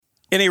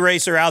Any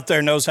racer out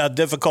there knows how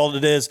difficult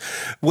it is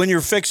when you're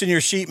fixing your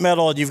sheet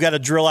metal and you've got to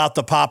drill out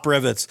the pop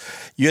rivets.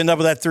 You end up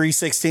with that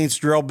 3/16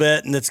 drill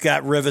bit and it's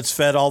got rivets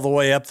fed all the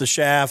way up the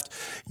shaft.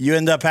 You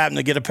end up having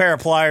to get a pair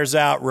of pliers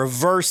out,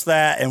 reverse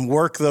that, and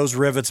work those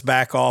rivets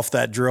back off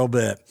that drill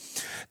bit.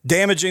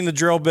 Damaging the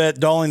drill bit,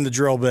 dulling the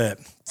drill bit.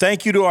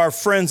 Thank you to our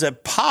friends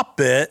at Pop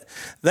Bit.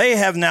 They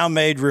have now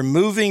made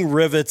removing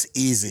rivets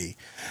easy.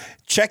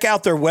 Check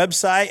out their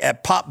website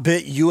at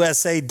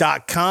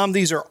popbitusa.com.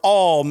 These are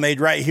all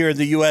made right here in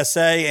the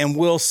USA and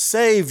will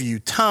save you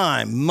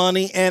time,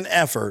 money, and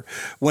effort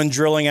when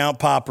drilling out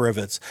pop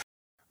rivets.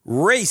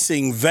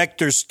 Racing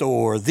Vector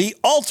Store, the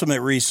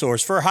ultimate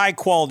resource for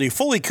high-quality,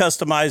 fully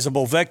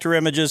customizable vector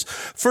images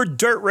for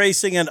dirt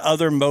racing and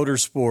other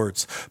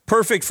motorsports.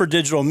 Perfect for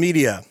digital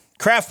media,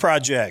 craft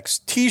projects,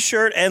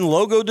 t-shirt and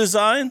logo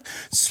design,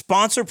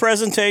 sponsor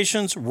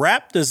presentations,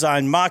 wrap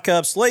design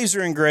mock-ups,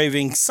 laser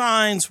engraving,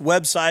 signs,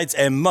 websites,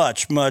 and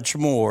much, much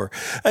more.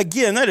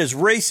 Again, that is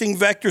Racing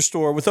Vector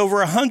Store with over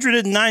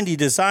 190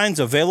 designs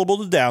available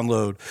to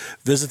download.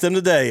 Visit them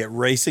today at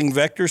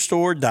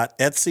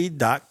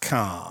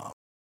racingvectorstore.etsy.com.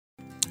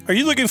 Are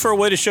you looking for a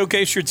way to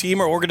showcase your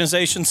team or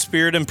organization's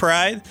spirit and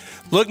pride?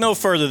 Look no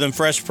further than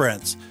Fresh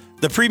Prints,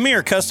 the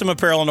premier custom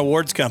apparel and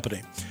awards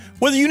company.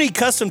 Whether you need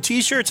custom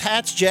t-shirts,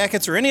 hats,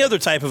 jackets, or any other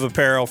type of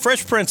apparel,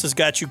 Fresh Prints has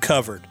got you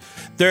covered.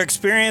 Their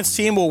experienced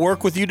team will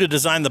work with you to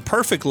design the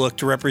perfect look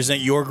to represent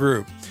your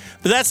group.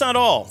 But that's not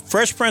all.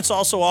 Fresh Prints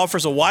also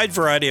offers a wide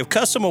variety of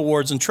custom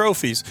awards and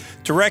trophies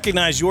to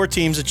recognize your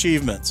team's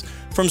achievements.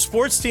 From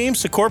sports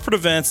teams to corporate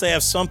events, they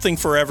have something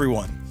for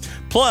everyone.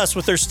 Plus,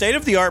 with their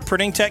state-of-the-art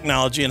printing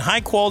technology and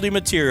high-quality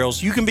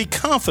materials, you can be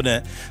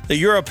confident that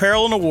your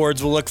apparel and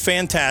awards will look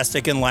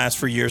fantastic and last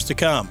for years to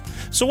come.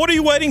 So what are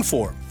you waiting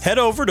for? Head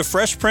over to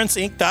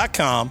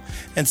freshprintsinc.com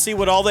and see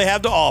what all they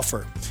have to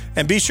offer.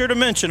 And be sure to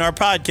mention our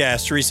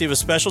podcast to receive a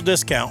special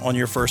discount on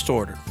your first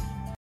order.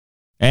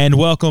 And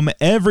welcome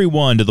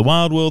everyone to the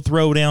Wild Will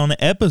Throwdown,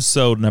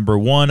 episode number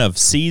 1 of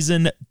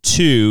season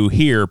 2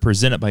 here,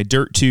 presented by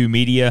Dirt 2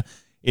 Media.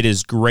 It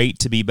is great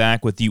to be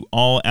back with you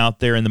all out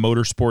there in the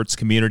motorsports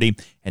community.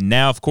 And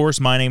now, of course,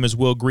 my name is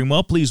Will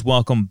Greenwell. Please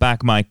welcome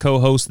back my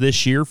co-host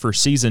this year for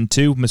Season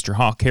 2, Mr.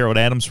 Hawk Harold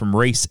Adams from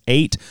Race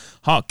 8.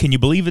 Hawk, can you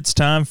believe it's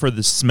time for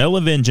the smell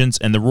of vengeance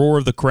and the roar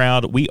of the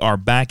crowd? We are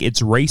back.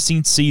 It's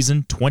racing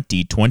season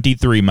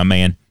 2023, my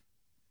man.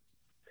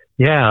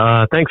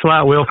 Yeah, thanks a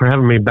lot, Will, for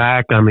having me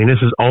back. I mean,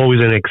 this is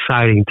always an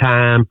exciting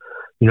time.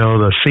 You know,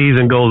 the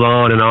season goes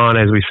on and on,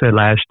 as we said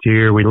last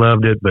year. We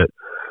loved it, but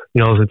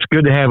you know, it's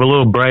good to have a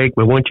little break,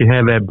 but once you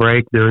have that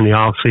break during the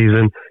off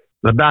season,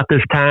 about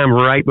this time,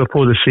 right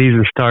before the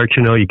season starts,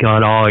 you know, you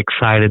got all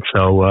excited.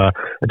 So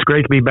it's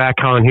great to be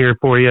back on here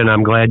for you, and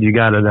I'm glad you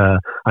got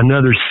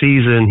another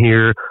season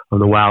here of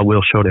the Wild Wheel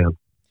Showdown.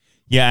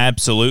 Yeah,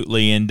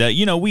 absolutely. And,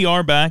 you know, we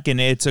are back,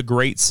 and it's a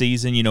great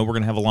season. You know, we're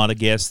going to have a lot of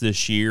guests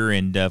this year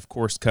and, of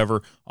course,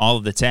 cover all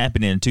of that's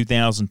happening in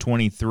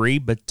 2023.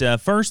 But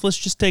first, let's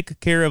just take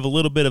care of a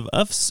little bit of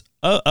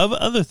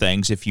other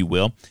things, if you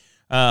will.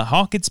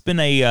 Hawk, it's been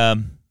a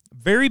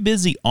very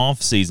busy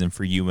off season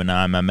for you and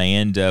I, my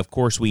man. Of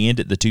course, we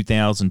ended the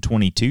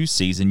 2022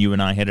 season. You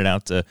and I headed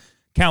out to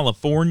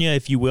California,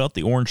 if you will, at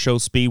the Orange Show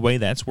Speedway.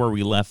 That's where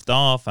we left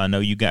off. I know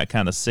you got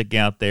kind of sick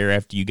out there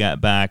after you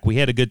got back. We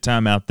had a good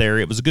time out there.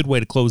 It was a good way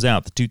to close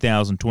out the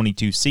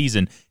 2022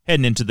 season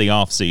heading into the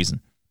off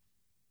season.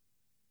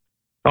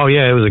 Oh,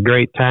 yeah, it was a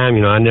great time.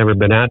 You know, I'd never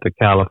been out to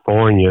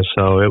California,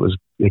 so it was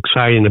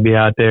exciting to be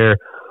out there.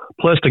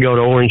 Plus, to go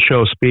to Orange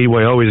Show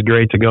Speedway, always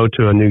great to go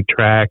to a new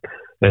track,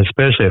 and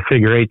especially a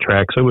figure eight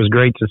track. So it was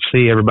great to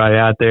see everybody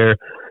out there,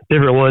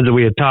 different ones that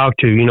we had talked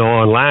to, you know,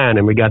 online,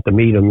 and we got to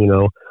meet them, you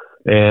know,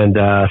 and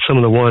some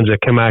of the ones that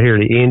come out here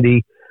to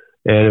Indy.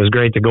 And it was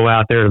great to go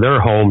out there to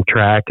their home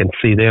track and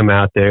see them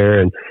out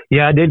there. And,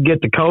 yeah, I did get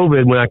the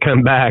COVID when I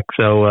come back,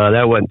 so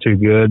that wasn't too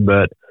good.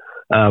 But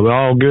we're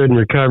all good and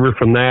recovered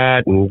from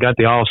that and got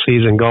the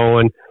off-season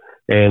going.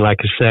 And like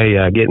I say,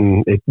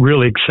 getting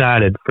really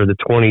excited for the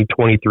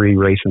 2023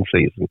 racing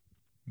season.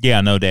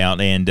 Yeah, no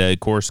doubt. And, of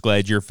course,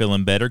 glad you're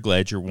feeling better.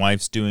 Glad your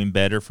wife's doing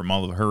better from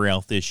all of her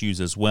health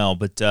issues as well.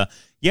 But,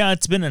 yeah,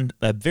 it's been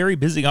a very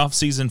busy off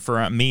season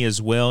for me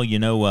as well. You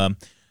know,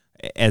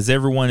 as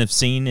everyone have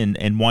seen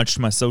and watched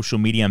my social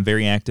media, I'm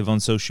very active on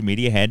social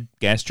media. Had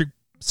gastric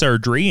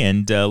surgery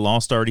and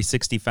lost already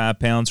 65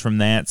 pounds from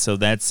that. So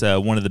that's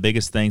one of the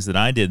biggest things that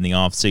I did in the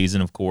off season,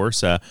 of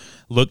course.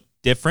 Looked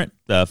different,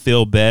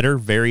 feel better,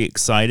 very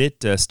excited.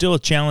 Still a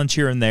challenge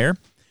here and there.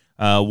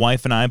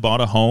 Wife and I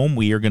bought a home.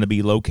 We are going to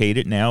be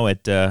located now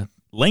at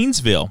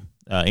Lanesville,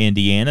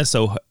 Indiana.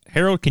 So,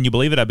 Harold, can you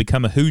believe it? I've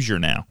become a Hoosier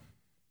now.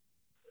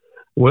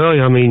 Well,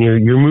 I mean,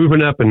 you're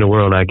moving up in the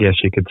world, I guess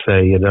you could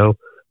say, you know,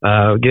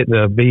 getting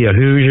to be a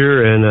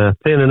Hoosier and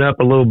thinning up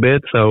a little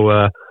bit.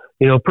 So,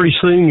 you know, pretty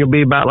soon you'll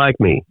be about like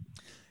me.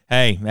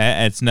 Hey,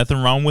 it's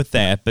nothing wrong with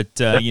that. But,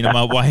 you know,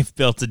 my wife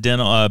bought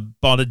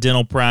a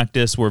dental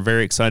practice. We're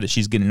very excited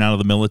she's getting out of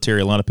the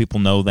military. A lot of people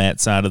know that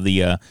side of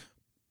the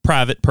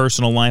private,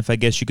 personal life, I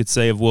guess you could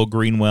say, of Will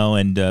Greenwell,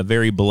 and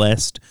very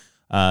blessed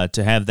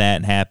to have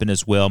that happen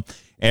as well.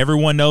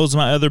 Everyone knows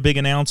my other big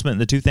announcement in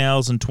the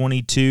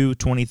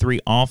 2022-23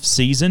 off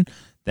season.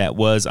 That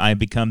was I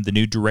become the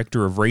new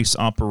director of race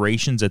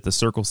operations at the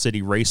Circle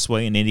City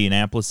Raceway in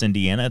Indianapolis,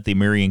 Indiana, at the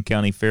Marion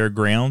County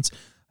Fairgrounds.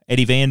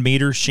 Eddie Van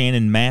Meter,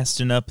 Shannon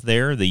Maston up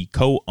there, the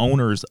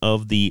co-owners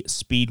of the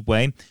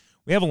Speedway.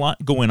 We have a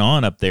lot going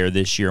on up there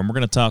this year, and we're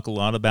going to talk a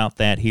lot about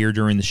that here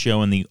during the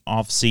show in the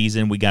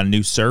off-season. We got a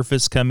new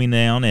surface coming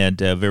down, and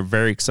we're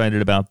very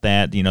excited about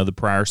that. You know, the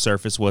prior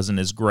surface wasn't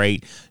as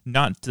great.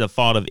 Not the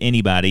fault of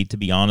anybody, to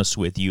be honest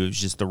with you. It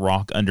was just the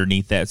rock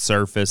underneath that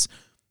surface.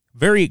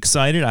 Very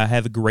excited. I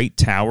have a great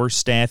tower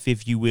staff,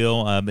 if you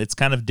will. It's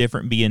kind of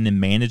different being in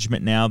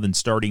management now than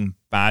starting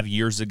 5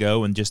 years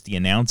ago in just the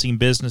announcing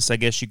business, I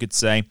guess you could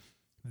say.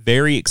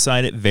 Very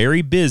excited,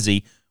 very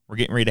busy. We're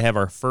getting ready to have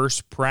our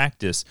first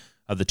practice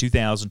of the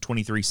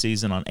 2023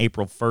 season on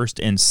April 1st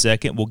and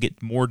 2nd. We'll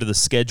get more to the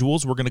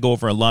schedules. We're going to go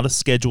over a lot of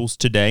schedules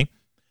today.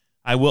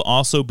 I will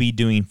also be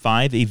doing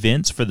 5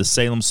 events for the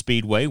Salem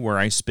Speedway, where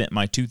I spent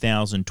my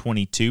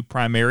 2022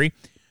 primary.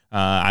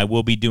 I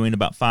will be doing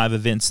about 5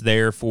 events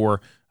there for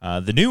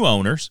the new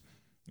owners,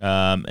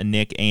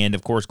 Nick and,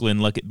 of course, Glenn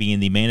Luckett being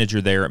the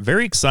manager there.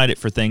 Very excited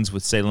for things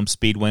with Salem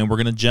Speedway, and we're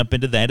going to jump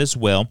into that as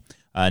well.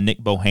 Nick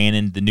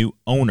Bohannon, the new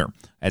owner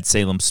at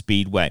Salem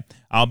Speedway.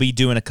 I'll be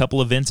doing a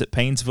couple events at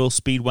Paynesville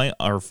Speedway,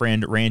 our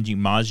friend Randy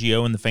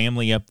Maggio and the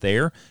family up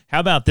there. How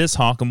about this,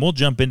 Hawk? And we'll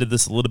jump into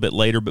this a little bit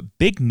later, but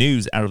big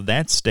news out of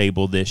that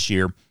stable this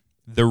year,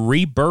 the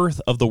rebirth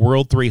of the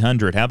World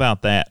 300. How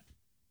about that?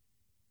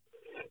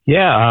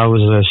 Yeah, I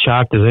was as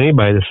shocked as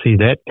anybody to see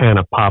that kind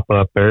of pop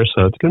up there.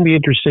 So it's going to be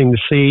interesting to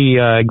see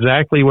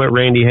exactly what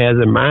Randy has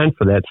in mind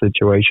for that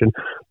situation.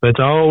 But it's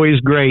always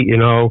great, you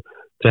know,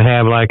 to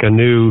have like a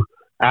new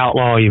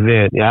outlaw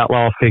event, the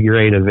outlaw figure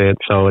 8 event.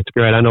 So it's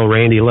great. I know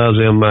Randy loves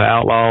them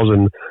outlaws,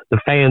 and the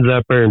fans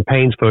up there in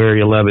Paynesville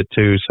area love it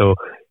too. So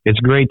it's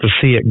great to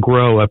see it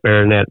grow up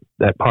there in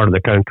that part of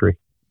the country.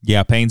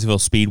 Yeah,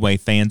 Paynesville Speedway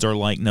fans are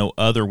like no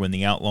other when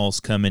the Outlaws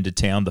come into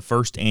town. The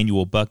first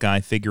annual Buckeye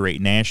Figure 8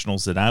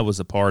 Nationals that I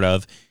was a part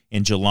of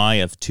in July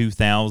of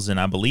 2000,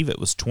 I believe it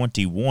was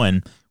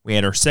 21. We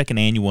had our second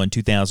annual in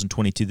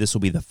 2022. This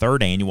will be the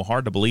third annual.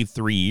 Hard to believe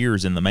 3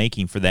 years in the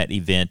making for that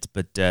event,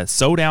 but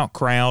sold-out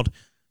crowd.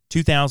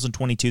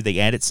 2022, they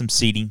added some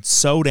seating.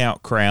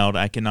 Sold-out crowd.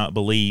 I cannot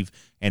believe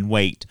and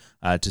wait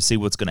to see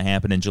what's going to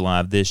happen in July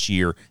of this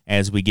year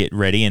as we get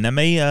ready. And I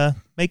may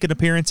make an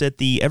appearance at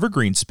the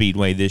Evergreen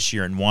Speedway this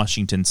year in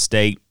Washington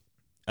State.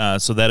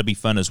 So that'll be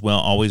fun as well.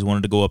 Always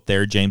wanted to go up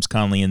there. James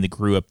Conley and the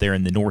crew up there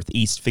in the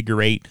Northeast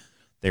Figure 8,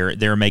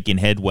 they're making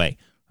headway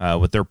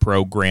with their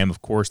program.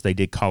 Of course, they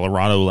did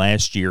Colorado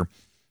last year,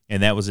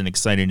 and that was an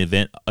exciting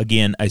event.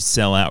 Again, a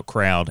sellout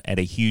crowd at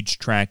a huge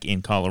track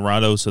in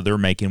Colorado, so they're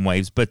making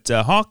waves. But,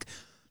 Hawk,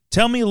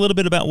 tell me a little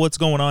bit about what's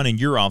going on in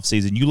your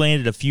offseason. You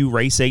landed a few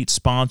Race 8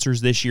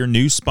 sponsors this year,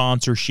 new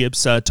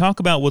sponsorships.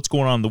 Talk about what's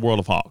going on in the world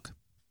of Hawk.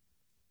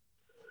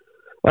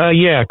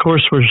 Yeah, of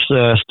course, we're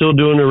still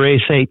doing the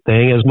Race 8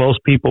 thing. As most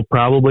people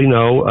probably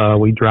know,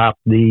 we dropped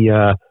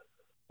the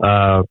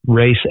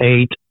Race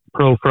 8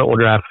 Pro Front Wheel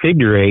Drive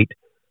Figure 8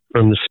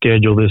 from the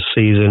schedule this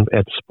season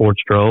at the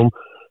Sportsdrome.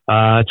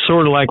 It's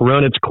sort of like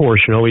run its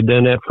course. You know, we've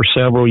done that for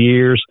several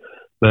years,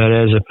 but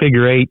as a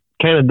Figure 8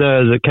 kind of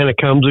does, it kind of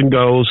comes and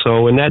goes.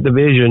 So in that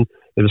division,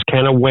 it was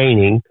kind of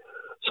waning.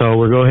 So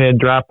we're going to go ahead and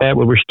drop that,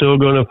 but we're still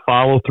going to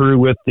follow through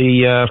with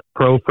the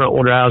Pro Front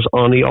Wheel Drives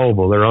on the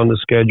oval. They're on the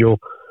schedule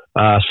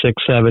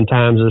 6-7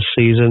 times this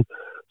season.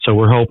 So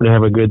we're hoping to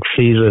have a good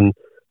season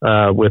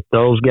with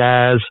those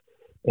guys.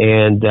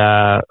 And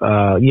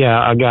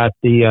I got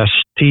the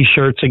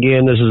T-shirts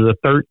again. This is the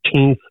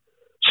 13th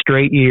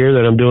straight year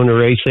that I'm doing the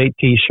Race 8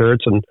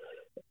 T-shirts, and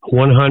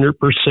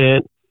 100%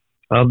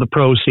 of the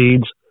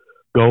proceeds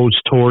goes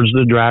towards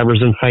the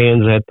drivers and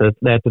fans at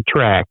the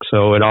track.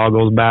 So it all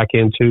goes back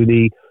into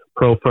the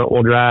Pro Front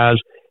Wheel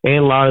Drives and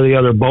a lot of the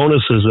other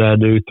bonuses that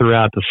I do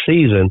throughout the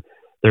season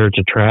there at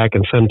the track,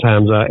 and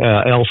sometimes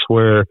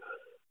elsewhere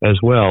as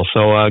well.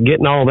 So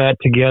getting all that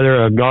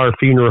together, Gar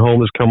Funeral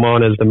Home has come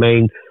on as the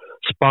main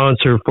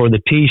sponsor for the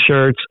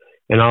T-shirts,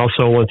 and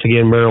also, once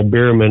again, Merrill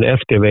Bierman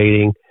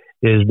Excavating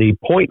is the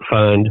Point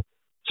Fund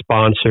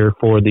sponsor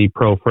for the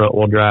Pro Front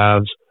Wheel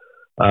Drives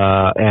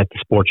at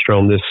the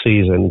Sportsdrome this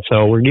season.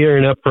 So we're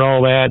gearing up for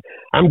all that.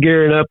 I'm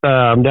gearing up.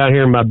 I'm down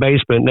here in my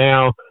basement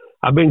now.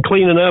 I've been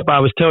cleaning up. I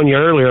was telling you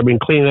earlier, I've been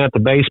cleaning out the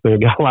basement.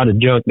 I've got a lot of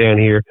junk down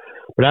here,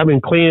 but I've been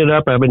cleaning it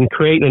up. I've been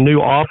creating a new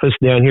office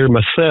down here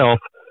myself,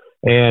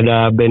 and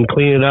I've been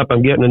cleaning up.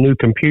 I'm getting a new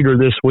computer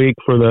this week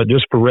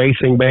just for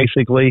racing,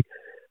 basically.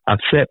 I've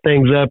set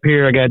things up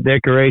here. I got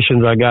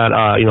decorations. I got,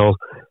 a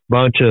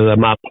bunch of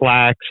my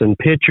plaques and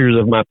pictures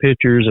of my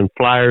pictures and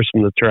flyers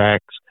from the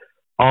tracks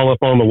all up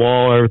on the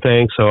wall,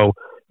 everything. So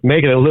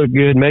making it look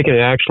good, making it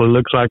actually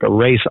looks like a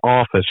race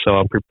office. So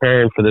I'm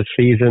preparing for this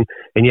season.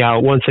 And yeah,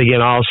 once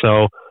again,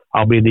 also,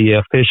 I'll be the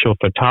official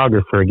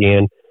photographer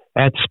again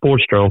at the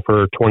Sportsdrome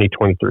for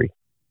 2023.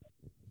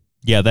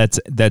 Yeah,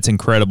 that's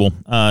incredible.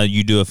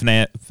 You do a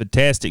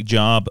fantastic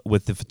job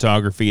with the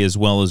photography as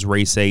well as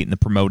Race 8 and the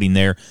promoting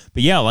there.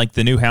 But yeah, like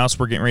the new house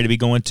we're getting ready to be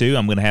going to,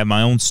 I'm going to have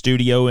my own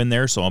studio in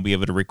there, so I'll be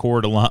able to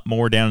record a lot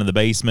more down in the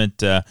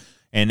basement.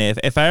 And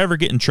if I ever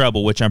get in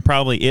trouble, which it's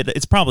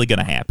probably going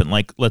to happen.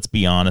 Like, let's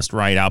be honest,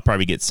 right? I'll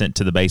probably get sent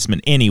to the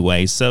basement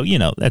anyway. So,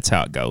 that's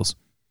how it goes.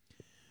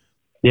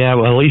 Yeah,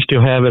 well, at least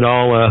you'll have it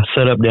all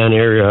set up down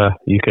there.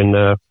 You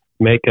can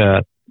make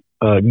a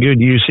good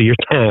use of your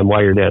time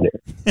while you're down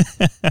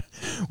there.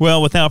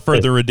 Well, without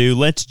further ado,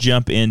 let's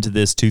jump into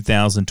this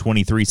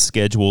 2023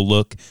 schedule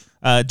look.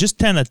 Just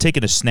kind of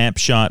taking a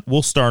snapshot,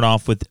 we'll start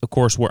off with, of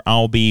course, where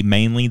I'll be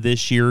mainly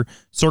this year,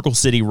 Circle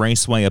City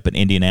Raceway up in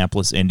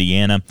Indianapolis,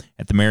 Indiana,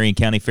 at the Marion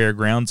County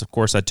Fairgrounds. Of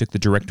course, I took the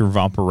Director of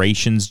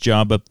Operations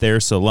job up there,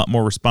 so a lot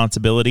more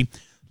responsibility.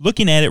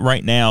 Looking at it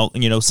right now,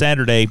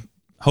 Saturday,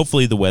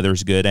 hopefully the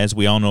weather's good. As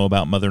we all know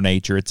about Mother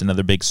Nature, it's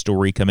another big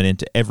story coming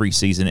into every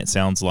season, it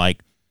sounds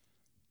like.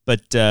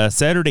 But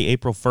Saturday,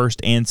 April 1st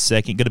and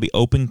 2nd, going to be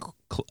open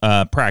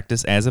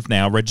practice as of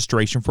now,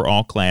 registration for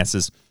all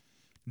classes.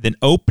 Then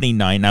opening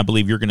night, and I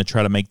believe you're going to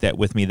try to make that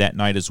with me that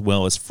night as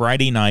well, is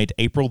Friday night,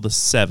 April the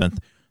 7th.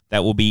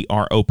 That will be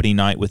our opening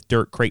night with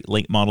Dirt Crate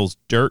Late Models,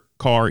 Dirt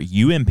Car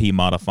UMP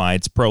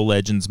Modifieds, Pro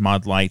Legends,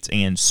 Mod Lights,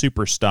 and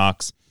Super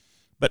Stocks.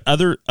 But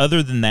other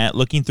than that,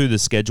 looking through the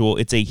schedule,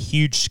 it's a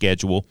huge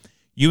schedule.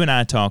 You and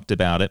I talked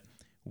about it.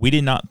 We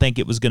did not think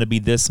it was going to be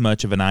this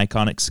much of an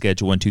iconic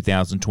schedule in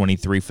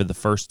 2023 for the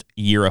first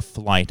year of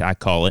flight, I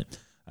call it,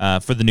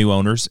 for the new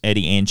owners,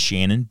 Eddie and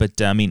Shannon. But,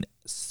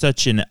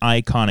 such an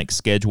iconic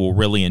schedule,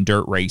 really, in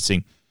dirt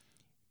racing.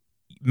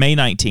 May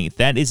 19th,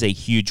 that is a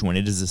huge one.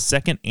 It is the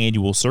second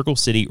annual Circle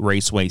City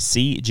Raceway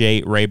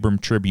C.J. Rayburn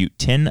Tribute,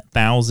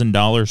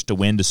 $10,000 to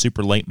win to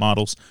Super Late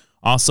Models.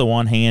 Also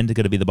on hand,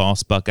 going to be the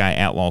Boss Buckeye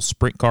Outlaw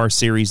Sprint Car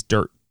Series,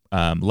 Dirt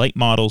Late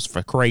Models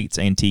for crates,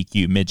 and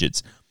TQ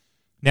Midgets.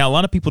 Now, a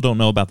lot of people don't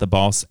know about the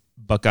Boss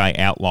Buckeye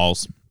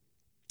Outlaws,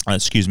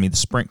 the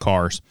Sprint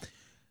Cars.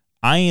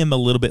 I am a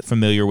little bit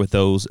familiar with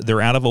those.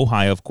 They're out of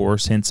Ohio, of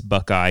course, hence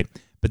Buckeye.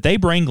 But they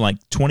bring like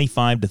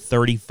 25 to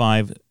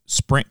 35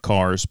 sprint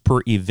cars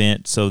per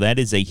event, so that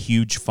is a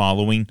huge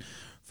following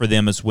for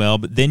them as well.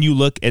 But then you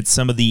look at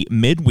some of the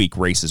midweek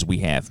races we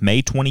have.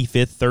 May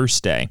 25th,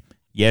 Thursday.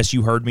 Yes,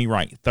 you heard me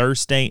right.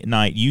 Thursday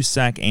night,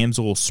 USAC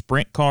Amsoil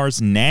Sprint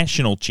Cars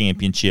National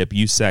Championship,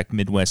 USAC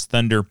Midwest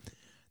Thunder.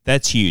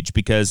 That's huge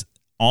because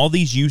all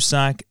these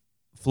USAC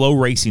Flow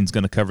Racing is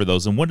going to cover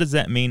those. And what does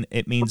that mean?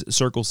 It means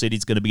Circle City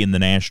is going to be in the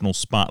national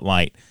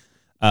spotlight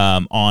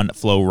on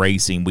Flow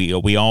Racing.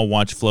 We all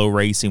watch Flow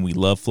Racing. We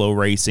love Flow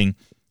Racing.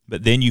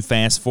 But then you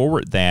fast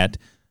forward that.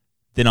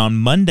 Then on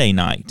Monday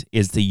night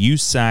is the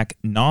USAC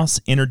NOS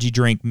Energy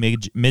Drink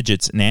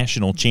Midgets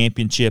National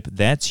Championship.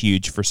 That's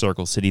huge for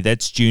Circle City.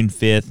 That's June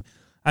 5th.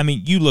 I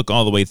mean, you look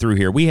all the way through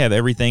here. We have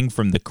everything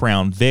from the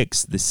Crown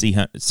Vics, the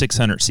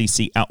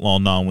 600cc Outlaw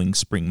Non-Wing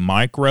Spring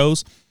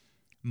Micros.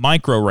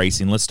 Micro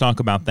racing, let's talk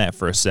about that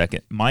for a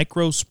second.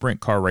 Micro sprint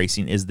car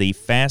racing is the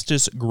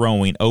fastest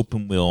growing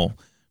open wheel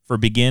for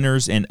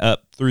beginners and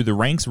up through the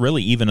ranks,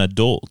 really even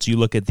adults. You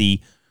look at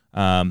the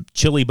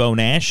Chili Bow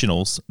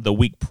Nationals the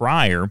week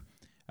prior,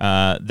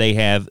 they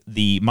have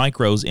the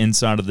micros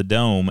inside of the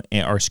dome,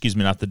 or excuse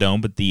me, not the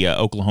dome, but the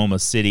Oklahoma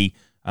City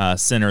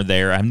Center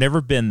there. I've never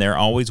been there,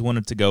 always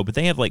wanted to go, but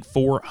they have like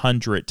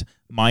 400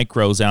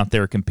 micros out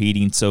there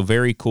competing, so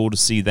very cool to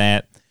see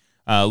that.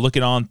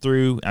 Looking on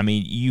through, I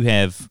mean, you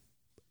have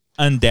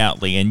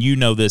undoubtedly, and you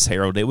know this,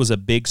 Harold, it was a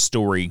big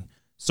story.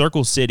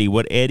 Circle City,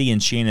 what Eddie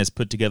and Shannon has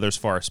put together as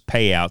far as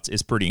payouts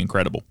is pretty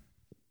incredible.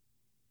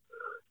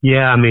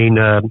 Yeah, I mean,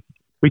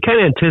 we kind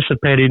of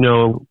anticipated,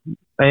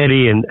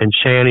 Eddie and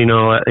Shannon,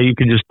 you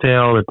could just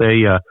tell that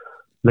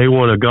they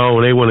want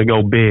to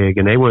go big,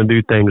 and they want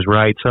to do things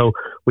right. So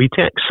we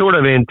sort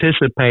of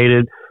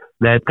anticipated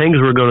that things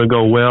were going to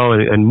go well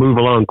and move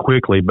along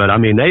quickly. But I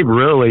mean, they've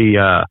really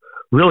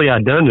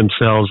outdone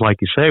themselves, like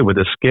you say, with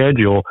the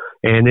schedule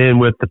and then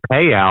with the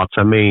payouts.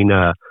 I mean,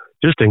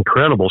 just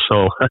incredible.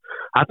 So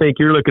I think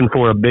you're looking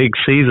for a big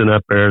season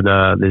up there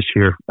this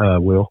year,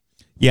 Will.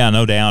 Yeah,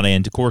 no doubt.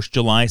 And of course,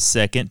 July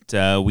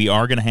 2nd, we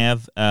are going to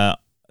have,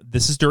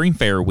 this is during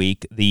Fair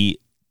Week, the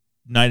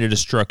Night of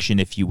Destruction,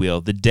 if you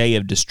will. The Day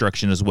of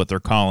Destruction is what they're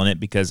calling it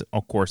because,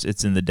 of course,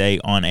 it's in the day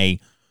on a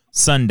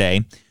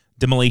Sunday.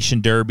 Demolition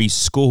Derby,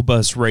 school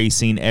bus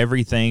racing,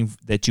 everything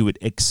that you would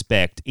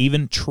expect,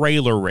 even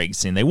trailer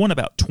racing. They won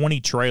about 20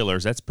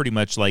 trailers. That's pretty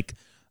much like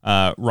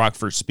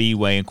Rockford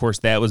Speedway. And of course,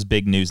 that was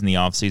big news in the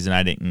offseason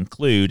I didn't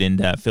include,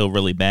 and feel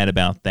really bad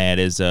about that.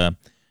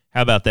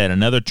 How about that?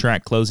 Another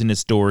track closing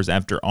its doors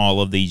after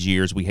all of these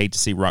years. We hate to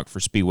see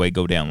Rockford Speedway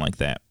go down like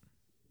that.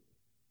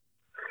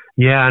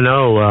 Yeah, I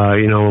know.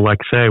 Like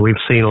I say, we've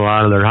seen a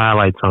lot of their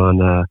highlights on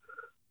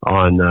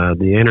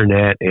the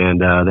internet,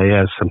 and they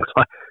have some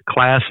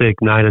classic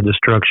Night of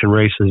Destruction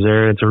races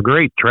there. It's a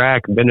great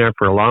track, been there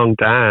for a long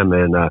time,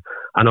 and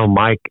I know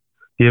Mike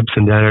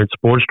Gibson down there at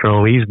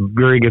Sportstrome, he's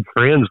very good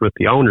friends with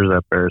the owners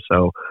up there,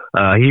 so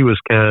he was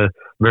kind of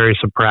very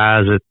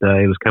surprised that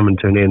it was coming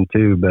to an end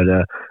too. But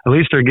at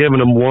least they're giving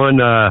them one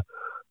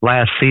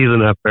last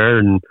season up there.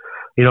 And,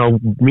 you know,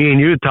 me and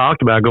you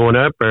talked about going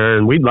up there,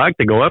 and we'd like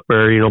to go up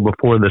there, you know,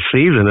 before the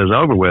season is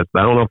over with.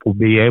 But I don't know if we'll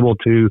be able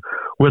to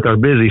with our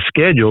busy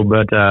schedule,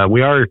 but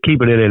we are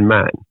keeping it in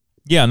mind.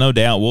 Yeah, no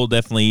doubt. We'll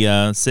definitely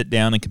sit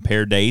down and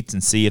compare dates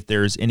and see if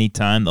there's any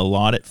time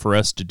allotted for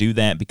us to do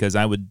that, because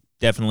I would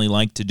definitely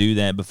like to do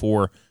that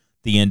before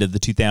the end of the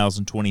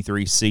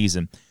 2023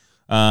 season.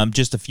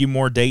 Just a few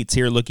more dates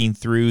here, looking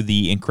through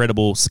the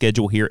incredible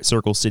schedule here at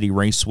Circle City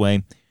Raceway.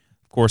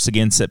 Of course,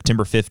 again,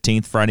 September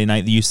 15th, Friday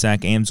night, the USAC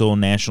AMSOIL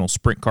National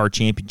Sprint Car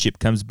Championship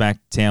comes back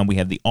to town. We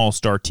have the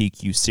All-Star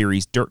TQ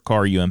Series Dirt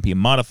Car UMP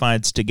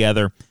Modifieds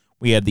together.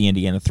 We have the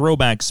Indiana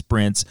Throwback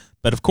Sprints.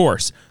 But, of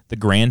course, the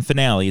grand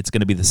finale, it's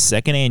going to be the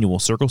second annual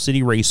Circle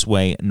City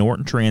Raceway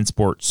Norton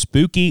Transport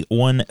Spooky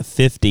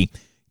 150.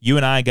 You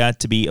and I got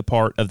to be a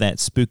part of that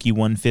Spooky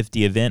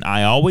 150 event.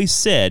 I always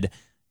said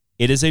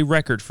it is a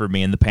record for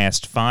me in the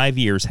past 5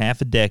 years,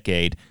 half a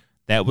decade.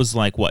 That was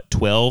like,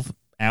 12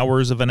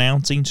 hours of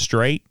announcing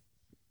straight?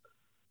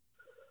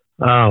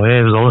 Oh,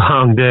 it was a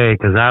long day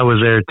because I was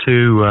there,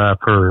 too,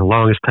 for the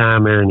longest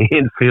time there in the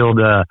infield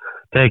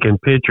taking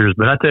pictures.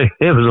 But I tell you,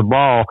 it was a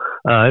ball.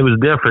 It was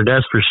different,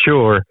 that's for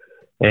sure.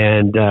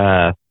 And,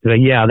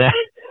 yeah, that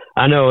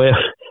I know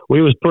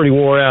we was pretty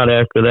wore out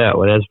after that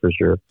one, that's for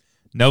sure.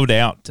 No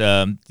doubt.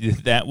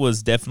 That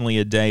was definitely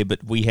a day,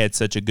 but we had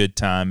such a good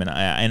time, and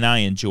I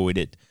enjoyed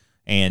it.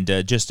 And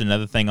just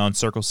another thing on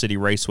Circle City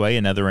Raceway,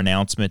 another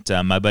announcement.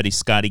 My buddy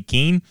Scotty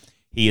Keene,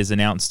 he has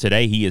announced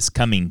today he is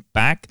coming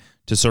back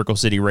to Circle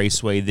City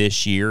Raceway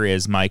this year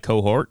as my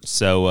cohort.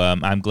 So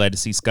I'm glad to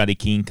see Scotty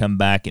Keene come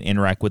back and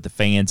interact with the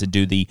fans and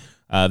do the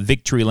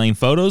Victory Lane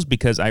photos,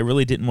 because I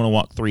really didn't want to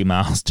walk 3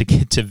 miles to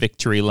get to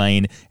Victory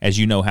Lane, as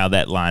you know how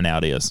that line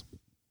out is.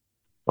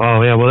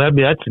 Oh, yeah, well,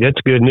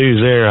 that's good news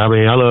there. I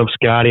mean, I love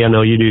Scotty. I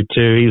know you do,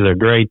 too. He's a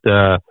great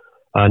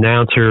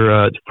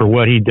announcer for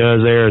what he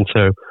does there, and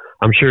so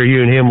I'm sure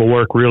you and him will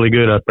work really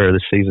good up there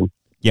this season.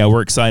 Yeah,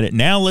 we're excited.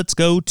 Now let's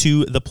go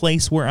to the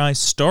place where I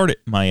started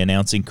my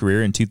announcing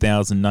career in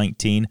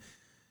 2019,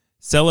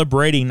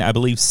 celebrating, I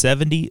believe,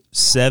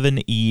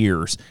 77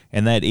 years,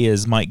 and that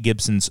is Mike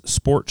Gibson's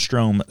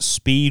Sportstrome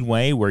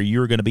Speedway, where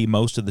you're going to be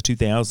most of the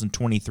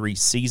 2023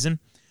 season.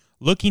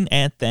 Looking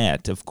at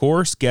that, of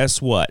course,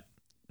 guess what?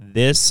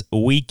 This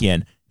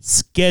weekend,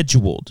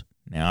 scheduled,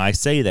 now I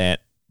say that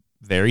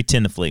very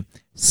tentatively,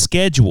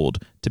 scheduled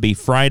to be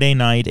Friday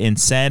night and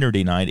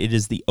Saturday night. It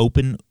is the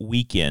opening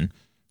weekend,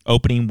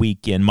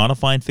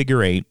 modified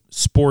figure 8,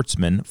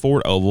 sportsman,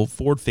 Ford Oval,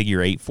 Ford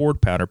figure 8,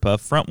 Ford Powder Puff,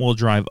 front wheel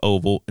drive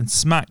oval, and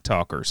smack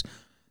talkers.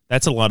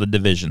 That's a lot of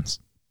divisions.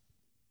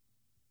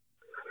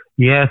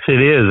 Yes, it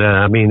is.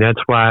 I mean,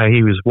 that's why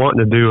he was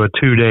wanting to do a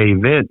 2-day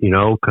event, you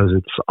know, because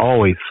it's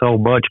always so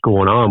much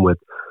going on with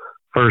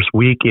first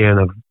weekend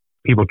of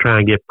people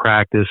trying to get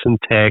practice and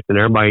tech and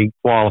everybody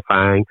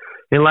qualifying.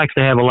 It likes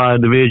to have a lot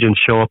of divisions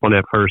show up on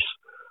that first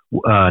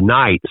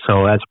night.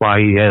 So that's why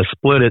he has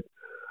split it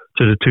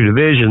to the 2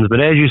 divisions.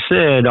 But as you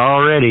said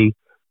already,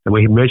 and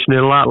we mentioned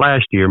it a lot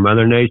last year,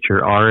 Mother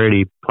Nature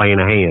already playing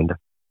a hand.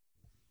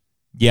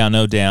 Yeah,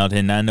 no doubt.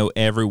 And I know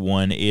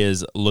everyone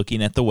is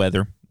looking at the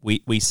weather.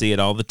 We see it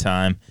all the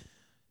time.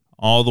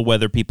 All the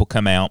weather people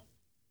come out.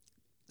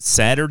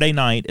 Saturday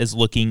night is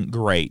looking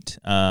great.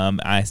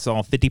 I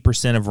saw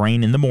 50% of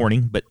rain in the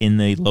morning, but in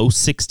the low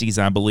 60s,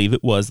 I believe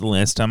it was the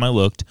last time I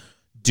looked.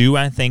 Do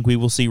I think we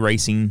will see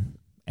racing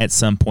at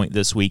some point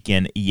this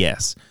weekend?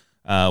 Yes.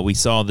 We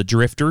saw the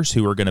Drifters,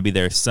 who are going to be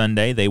there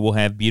Sunday. They will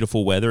have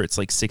beautiful weather. It's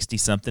like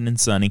 60-something and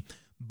sunny.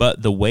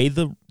 But the way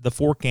the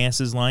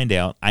forecast is lined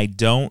out, I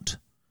don't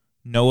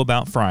know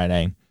about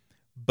Friday.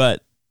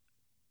 But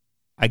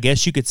I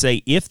guess you could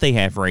say if they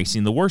have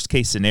racing, the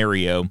worst-case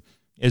scenario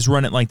is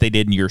run it like they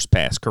did in years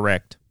past,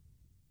 correct?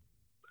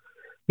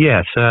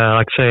 Yes.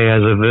 Like I say,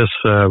 as of this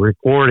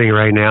recording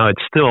right now,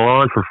 it's still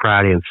on for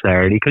Friday and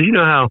Saturday, because you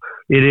know how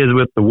it is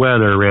with the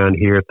weather around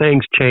here.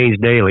 Things change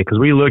daily, because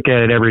we look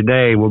at it every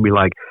day and we'll be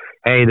like,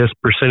 hey, this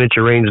percentage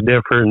of rain is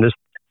different and this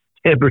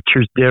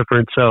temperature's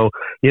different, so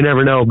you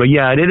never know. But,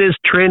 yeah, it is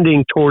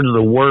trending towards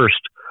the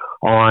worst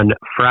on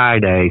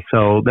Friday,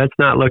 so that's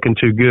not looking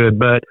too good.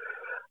 But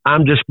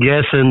I'm just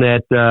guessing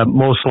that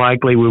most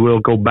likely we will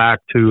go back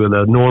to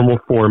the normal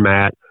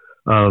format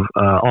of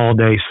all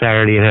day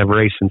Saturday and have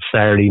racing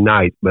Saturday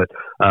night. But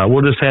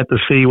we'll just have to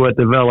see what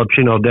develops,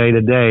 you know, day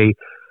to day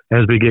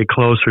as we get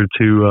closer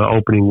to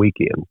opening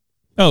weekend.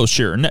 Oh,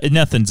 sure.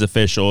 Nothing's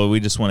official.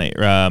 We just want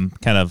to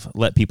kind of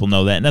let people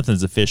know that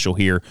nothing's official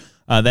here.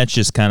 That's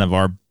just kind of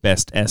our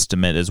best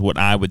estimate is what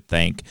I would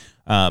think.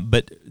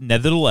 But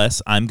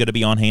nevertheless, I'm going to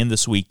be on hand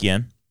this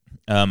weekend.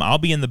 I'll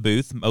be in the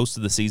booth most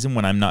of the season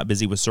when I'm not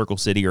busy with Circle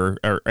City or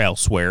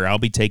elsewhere. I'll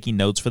be taking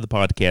notes for the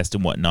podcast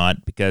and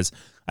whatnot, because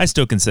I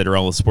still consider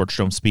all the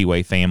Sportstrome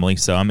Speedway family,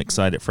 so I'm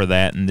excited for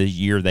that and the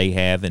year they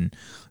have and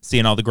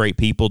seeing all the great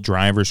people,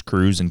 drivers,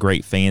 crews, and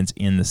great fans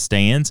in the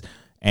stands.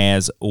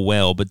 as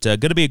well. But going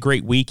to be a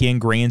great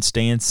weekend.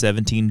 Grandstand,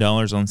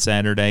 $17 on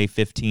Saturday,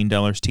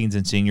 $15 teens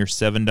and seniors,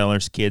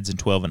 $7 kids and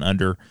 12 and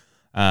under.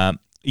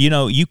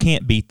 You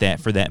can't beat that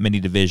for that many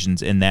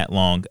divisions in that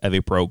long of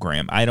a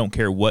program. I don't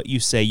care what you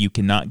say. You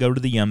cannot go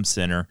to the Yum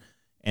Center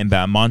and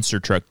buy monster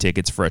truck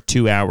tickets for a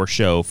 2-hour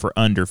show for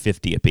under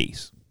 $50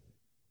 apiece.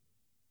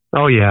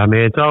 Oh, yeah. I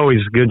mean, it's always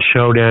a good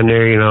show down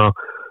there.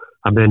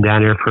 I've been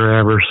down there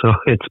forever, so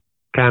it's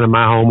kind of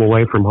my home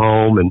away from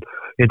home. And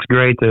it's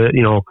great to,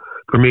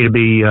 for me to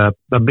be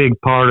a big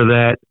part of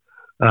that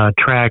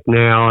track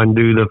now and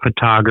do the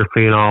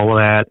photography and all of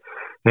that.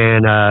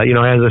 And,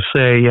 as I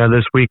say,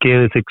 this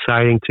weekend it's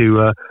exciting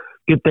to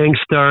get things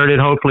started.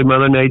 Hopefully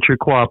Mother Nature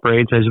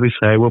cooperates. As we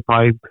say, we'll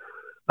probably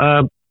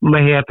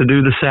may have to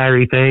do the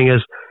Saturday thing.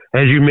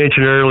 As you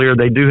mentioned earlier,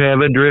 they do have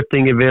a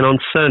drifting event on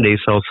Sunday,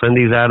 so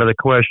Sunday's out of the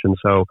question.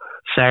 So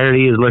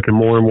Saturday is looking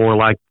more and more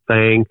like the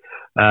thing.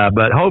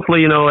 But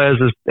hopefully,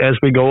 as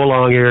we go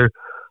along here,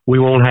 we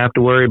won't have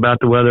to worry about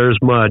the weather as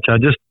much. I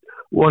just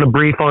want to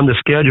brief on the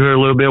schedule here a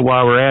little bit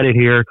while we're at it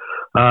here.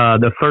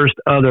 The first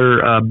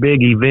other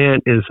big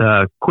event is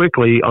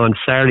quickly on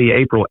Saturday,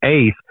 April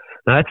 8th.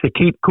 Now, that's the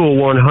Keep Cool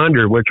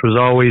 100, which was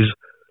always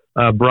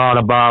brought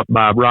about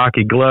by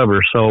Rocky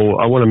Glover. So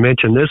I want to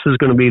mention this is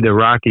going to be the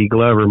Rocky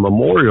Glover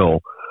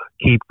Memorial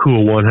Keep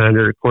Cool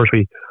 100. Of course,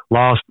 we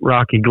lost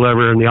Rocky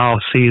Glover in the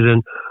off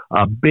season,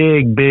 a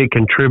big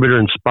contributor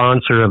and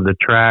sponsor of the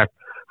track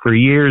for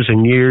years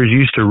and years.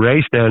 Used to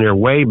race down there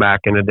way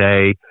back in the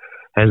day.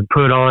 Has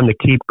put on the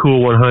Keep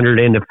Cool 100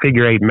 and the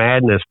Figure 8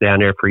 Madness down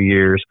there for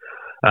years.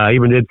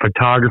 Even did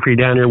photography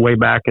down there way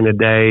back in the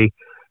day,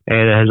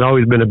 and has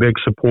always been a big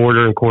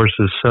supporter. Of course,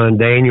 his son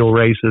Daniel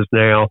races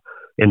now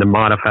in the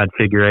modified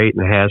Figure 8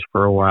 and has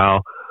for a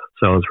while.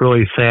 So it's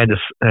really sad to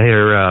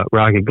hear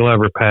Rocky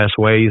Glover pass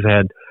away. He's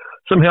had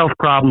some health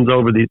problems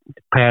over the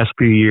past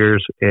few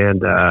years,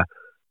 and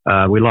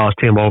we lost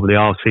him over the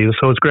off season.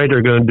 So it's great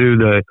they're going to do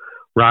the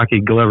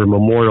Rocky Glover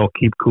Memorial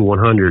Keep Cool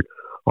 100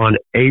 on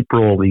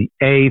April the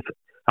 8th.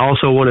 I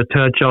also want to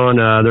touch on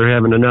they're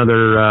having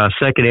another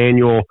second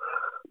annual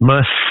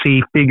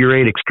must-see Figure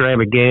 8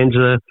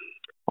 extravaganza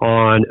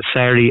on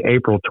Saturday,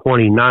 April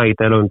 29th.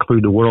 That'll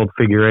include the World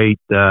Figure 8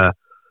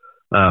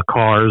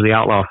 cars, the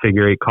Outlaw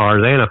Figure 8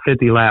 cars, and a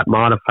 50-lap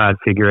modified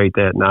Figure 8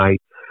 that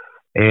night,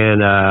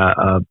 and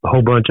a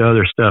whole bunch of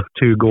other stuff,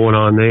 too, going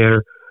on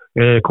there.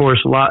 And, of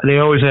course, they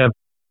always have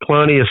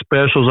plenty of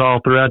specials all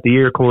throughout the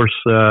year. Of course,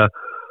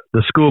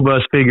 the school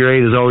bus Figure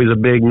 8 is always a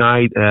big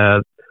night.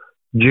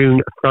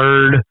 June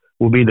 3rd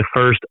will be the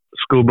first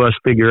school bus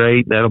Figure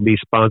 8. That'll be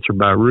sponsored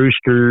by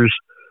Roosters.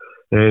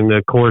 And,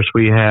 of course,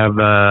 we have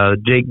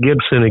Jake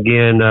Gibson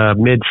again,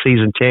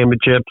 mid-season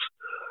championships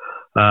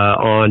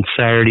on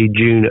Saturday,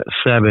 June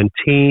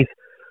 17th.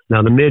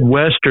 Now, the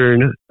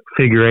Midwestern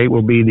Figure 8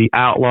 will be the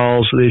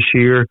Outlaws this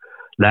year.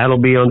 That'll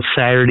be on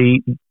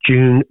Saturday,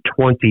 June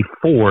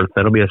 24th.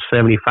 That'll be a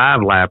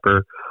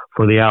 75-lapper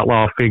for the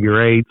Outlaw Figure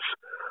 8s.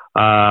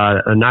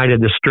 A Night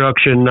of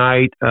Destruction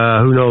night.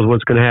 Who knows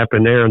what's going to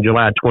happen there on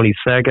July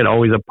 22nd.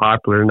 Always a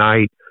popular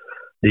night.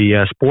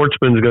 The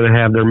Sportsman's going to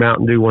have their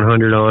Mountain Dew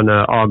 100 on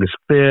August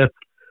 5th.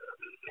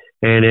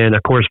 And then,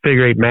 of course,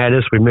 Figure 8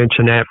 Madness. We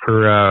mentioned that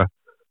for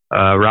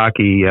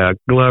Rocky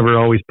Glover,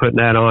 always putting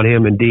that on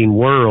him, and Dean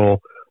Whirl.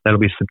 That'll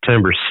be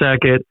September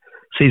 2nd.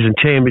 Season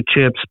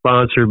Championship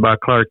sponsored by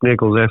Clark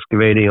Nichols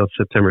Excavating on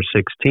September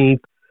 16th.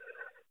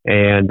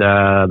 And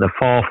the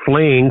Fall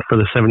Fling for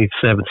the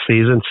 77th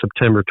season,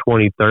 September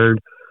 23rd.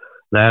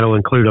 That'll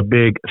include a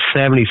big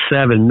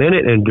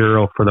 77-minute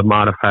enduro for the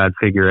modified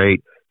Figure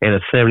 8 and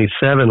a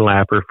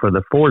 77-lapper for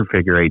the Ford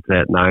Figure 8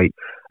 that night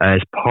as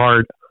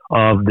part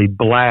of the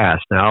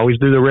Blast. Now, I always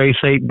do the Race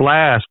 8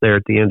 Blast there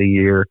at the end of the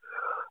year.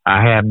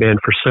 I have been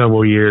for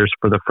several years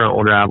for the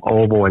front-wheel drive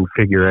Oval and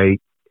Figure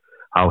 8.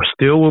 I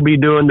still will be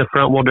doing the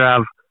front-wheel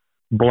drive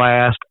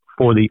Blast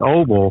for the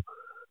Oval,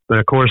 but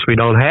of course we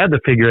don't have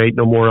the Figure 8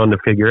 no more on the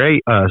Figure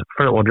 8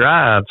 front-wheel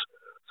drives.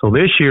 So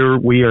this year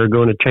we are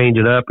going to change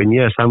it up, and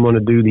yes, I'm going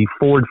to do the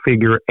Ford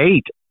Figure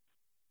 8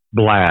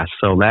 Blast.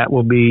 So that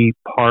will be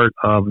part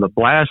of the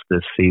Blast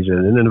this season.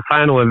 And then the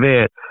final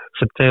event,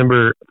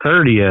 September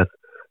 30th,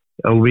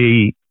 will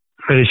be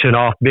finishing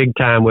off big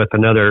time with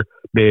another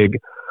big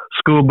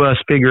school bus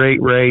Figure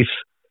 8 race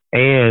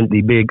and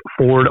the big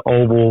Ford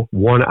Oval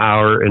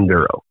 1-hour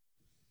enduro.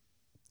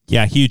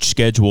 Yeah, huge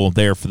schedule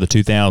there for the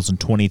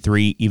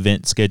 2023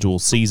 event schedule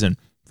season.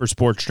 For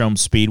Sportsdrome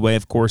Speedway,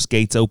 of course,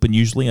 gates open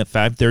usually at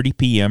 5:30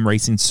 p.m.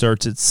 Racing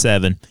starts at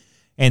 7.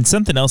 And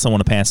something else I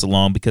want to pass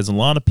along, because a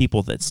lot of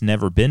people that's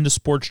never been to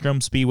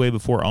Sportsdrome Speedway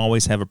before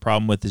always have a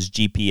problem with is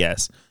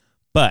GPS.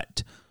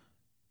 But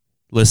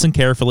listen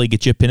carefully,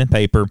 get you a pen and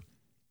paper.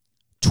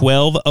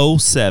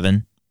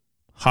 1207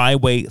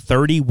 Highway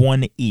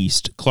 31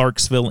 East,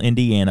 Clarksville,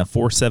 Indiana,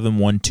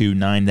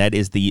 47129. That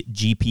is the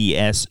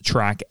GPS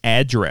track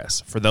address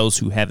for those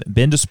who haven't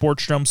been to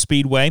Sportsdrome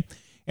Speedway.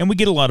 And we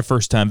get a lot of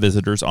first-time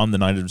visitors on the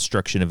Night of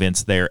Destruction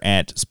events there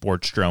at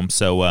Sportsdrome.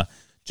 So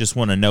just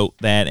want to note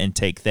that and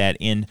take that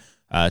in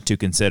to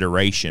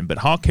consideration. But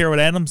Hawk Harold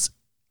Adams,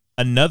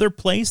 Another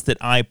place that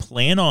I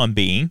plan on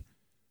being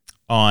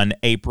on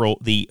April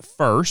the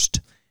 1st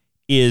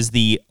is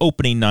the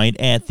opening night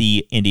at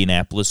the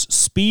Indianapolis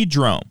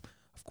Speedrome.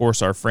 Of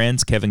course, our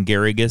friends Kevin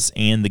Garrigus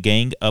and the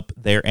gang up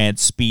there at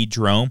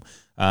Speedrome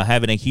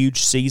having a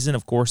huge season.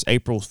 Of course,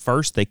 April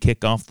 1st, they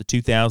kick off the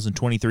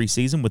 2023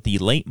 season with the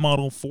late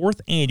model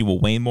 4th annual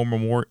Wayne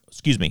Memorial,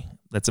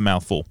 that's a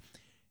mouthful,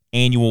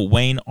 annual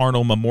Wayne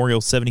Arnold Memorial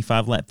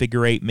 75-lap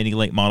figure 8, mini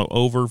late model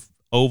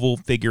oval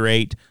figure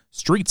 8,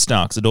 street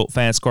stocks, adult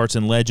fast karts,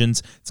 and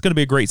legends. It's going to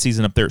be a great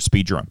season up there at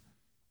Speedrome.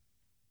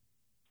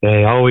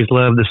 They always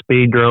love the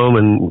Speedrome,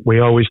 and we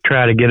always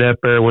try to get up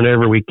there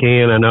whenever we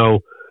can. I know,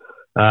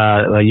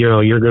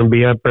 you're going to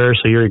be up there,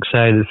 so you're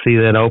excited to see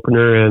that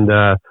opener. And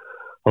a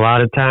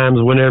lot of times,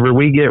 whenever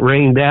we get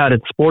rained out at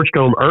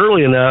Sportsdome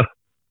early enough,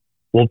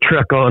 we'll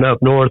truck on up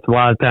north. A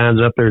lot of times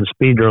up there at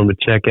Speedrome to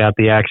check out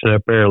the action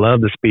up there. Love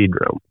the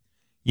Speedrome.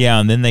 Yeah,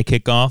 and then they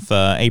kick off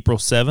April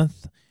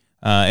 7th.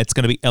 It's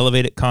going to be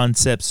Elevated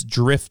Concepts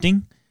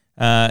Drifting.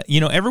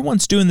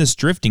 Everyone's doing this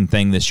drifting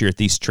thing this year at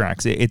these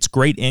tracks. It's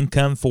great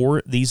income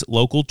for these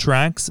local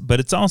tracks, but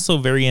it's also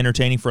very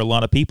entertaining for a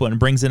lot of people and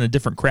brings in a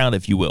different crowd,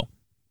 if you will.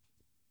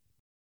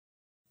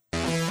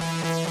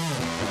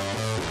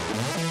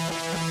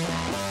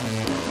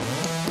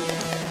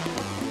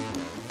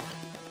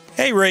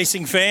 Hey,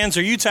 racing fans,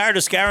 are you tired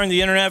of scouring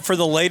the internet for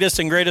the latest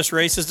and greatest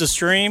races to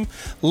stream?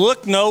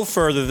 Look no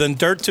further than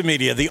Dirt to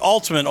Media, the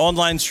ultimate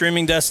online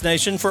streaming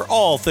destination for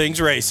all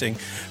things racing.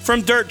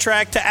 From dirt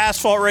track to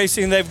asphalt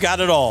racing, they've got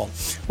it all.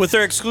 With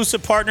their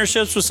exclusive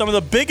partnerships with some of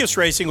the biggest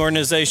racing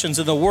organizations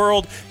in the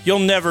world, you'll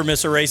never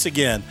miss a race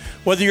again.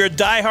 Whether you're a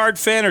diehard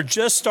fan or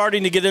just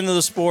starting to get into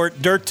the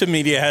sport, Dirt to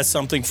Media has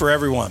something for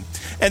everyone.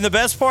 And the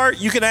best part,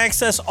 you can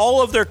access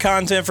all of their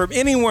content from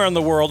anywhere in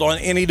the world on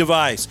any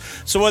device.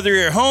 So whether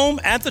you're home,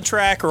 at the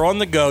track, or on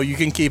the go, you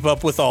can keep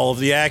up with all of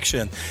the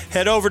action.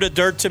 Head over to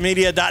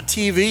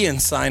dirttomedia.tv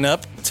and sign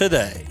up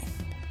today.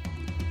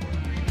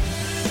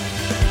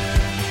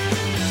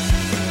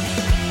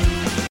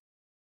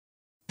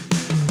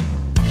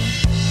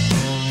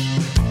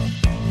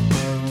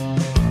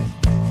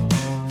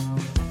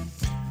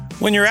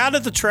 When you're out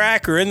at the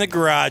track or in the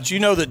garage, you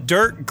know that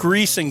dirt,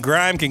 grease, and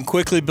grime can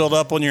quickly build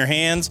up on your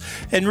hands,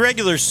 and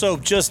regular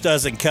soap just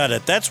doesn't cut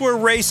it. That's where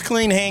Race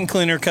Clean Hand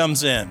Cleaner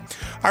comes in.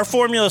 Our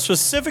formula is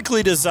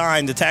specifically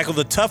designed to tackle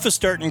the toughest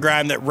dirt and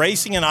grime that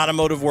racing and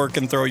automotive work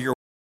can throw your way.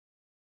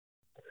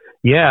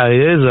 Yeah,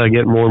 it is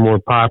getting more and more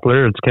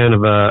popular. It's kind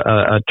of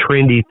a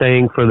trendy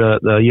thing for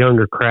the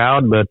younger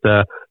crowd, but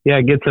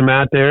it gets them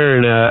out there,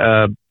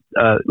 and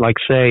like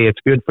say, it's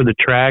good for the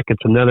track.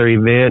 It's another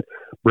event,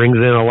 brings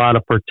in a lot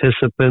of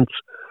participants,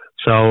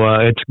 so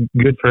it's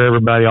good for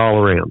everybody all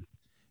around.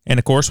 And,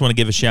 of course, want to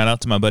give a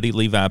shout-out to my buddy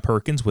Levi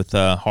Perkins with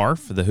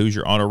HARF, the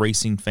Hoosier Auto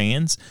Racing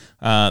fans.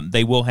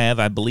 They will have,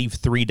 I believe,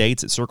 3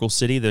 dates at Circle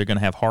City. They're going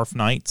to have HARF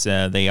nights.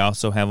 They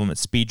also have them at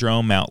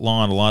Speedrome, Mount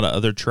Lawn, a lot of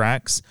other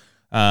tracks.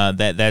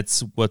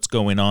 That's what's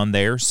going on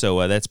there,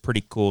 so that's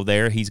pretty cool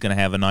there. He's going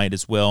to have a night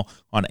as well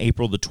on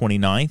April the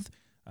 29th.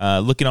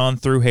 Looking on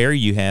through here,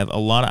 you have a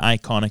lot of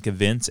iconic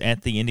events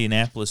at the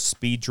Indianapolis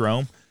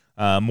Speedrome,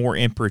 more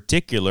in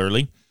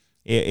particularly.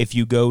 If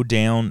you go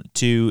down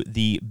to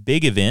the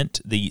big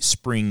event, the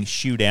Spring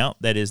Shootout,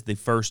 that is the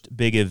first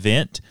big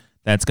event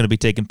that's going to be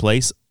taking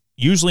place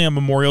usually on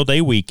Memorial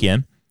Day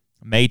weekend,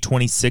 May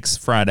 26th,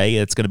 Friday.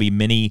 It's going to be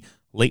mini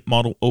late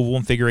model oval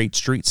and figure 8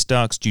 street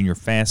stocks, junior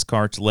fast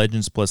karts,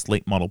 legends, plus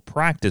late model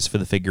practice for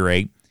the figure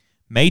 8.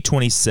 May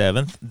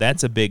 27th,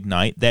 that's a big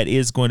night. That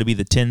is going to be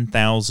the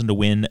 $10,000 to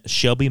win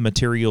Shelby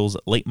Materials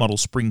Late Model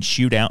Spring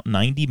Shootout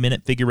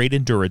 90-minute figure 8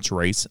 endurance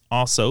race.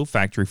 Also,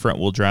 factory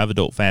front-wheel drive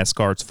adult fast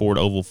karts, Ford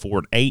Oval,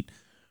 Ford 8.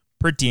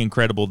 Pretty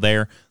incredible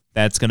there.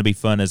 That's going to be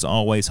fun as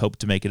always. Hope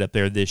to make it up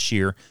there this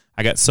year.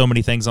 I got so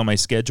many things on my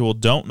schedule.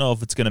 Don't know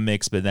if it's going to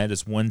mix, but that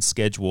is one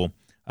schedule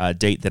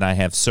date that I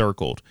have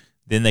circled.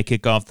 Then they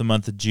kick off the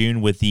month of June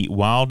with the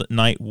Wild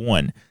Night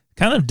 1.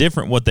 Kind of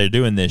different what they're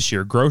doing this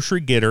year. Grocery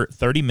Getter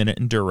 30-minute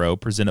Enduro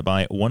presented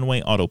by One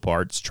Way Auto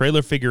Parts.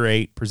 Trailer Figure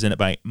 8 presented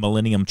by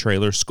Millennium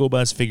Trailer. School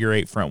Bus Figure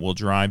 8 Front-Wheel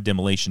Drive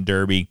Demolition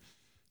Derby.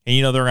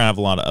 And, they're going to have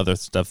a lot of other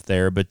stuff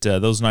there. But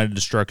those Night of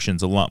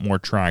Destructions, a lot more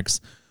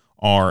tracks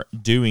are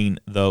doing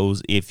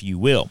those, if you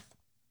will.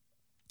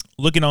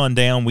 Looking on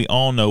down, we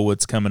all know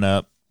what's coming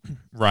up,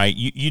 right?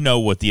 You know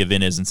what the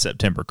event is in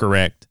September,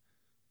 correct?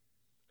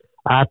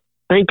 I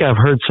think I've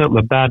heard something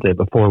about that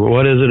before, but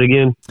what is it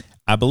again?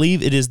 I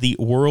believe it is the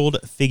World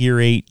Figure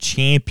 8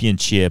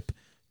 Championship,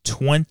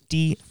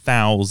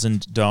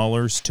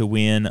 $20,000 to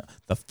win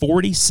the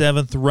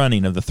 47th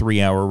running of the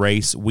 3-hour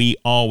race. We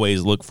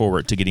always look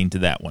forward to getting to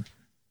that one.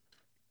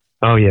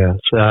 Oh, yeah.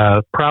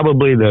 It's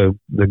probably the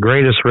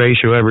greatest race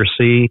you'll ever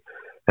see.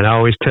 And I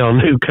always tell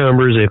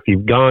newcomers, if you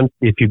go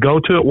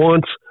to it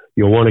once,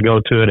 you'll want to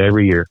go to it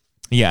every year.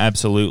 Yeah,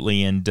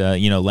 absolutely. And,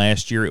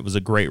 last year it was a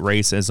great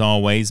race as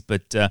always,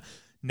 but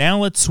now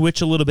let's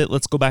switch a little bit.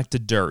 Let's go back to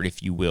dirt,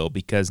 if you will,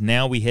 because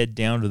now we head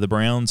down to the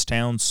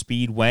Brownstown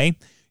Speedway.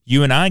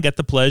 You and I got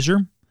the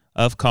pleasure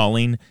of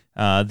calling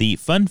the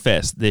Fun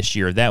Fest this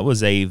year. That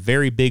was a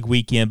very big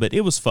weekend, but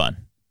it was fun.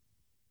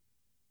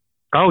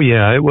 Oh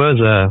yeah, it was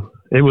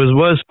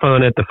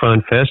fun at the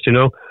Fun Fest.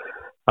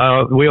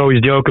 We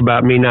always joke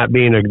about me not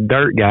being a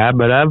dirt guy,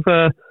 but I've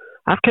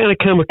kind of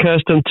come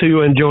accustomed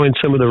to enjoying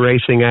some of the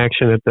racing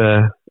action at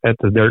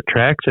the dirt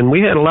tracks, and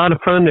we had a lot of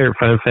fun there at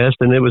Fun Fest,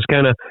 and it was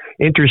kind of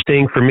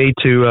interesting for me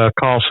to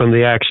call some of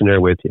the action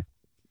there with you.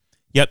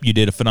 Yep, you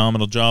did a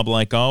phenomenal job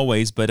like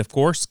always, but of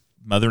course,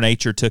 Mother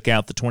Nature took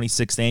out the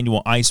 26th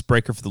annual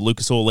icebreaker for the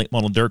Lucas Oil Late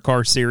Model Dirt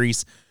Car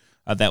Series.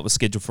 That was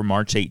scheduled for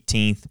March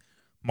 18th.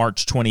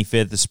 March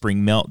 25th, the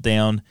Spring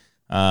Meltdown.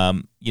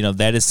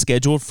 That is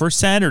scheduled for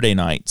Saturday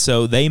night,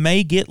 so they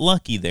may get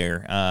lucky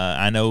there.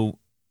 I know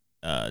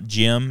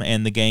Jim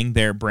and the gang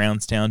there at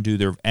Brownstown do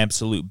their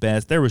absolute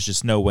best. There was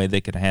just no way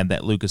they could have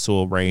that Lucas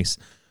Oil race.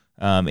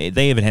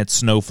 They even had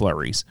snow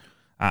flurries.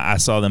 I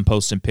saw them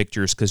posting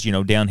pictures because,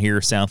 down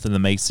here south of the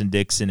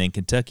Mason-Dixon in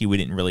Kentucky, we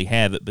didn't really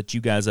have it, but you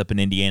guys up in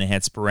Indiana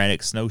had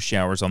sporadic snow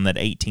showers on that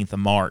 18th of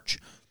March.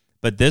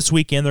 But this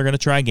weekend, they're going to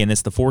try again.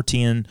 It's the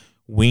 410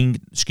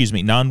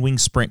 non-wing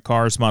sprint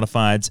cars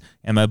modifieds,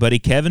 and my buddy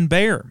Kevin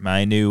Bear,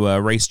 my new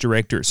race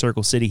director at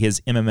Circle City,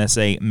 his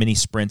MMSA mini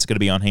sprint's going to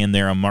be on hand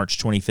there on March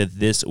 25th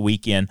this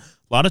weekend.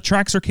 A lot of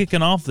tracks are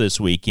kicking off this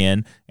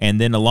weekend,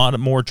 and then a lot of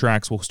more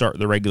tracks will start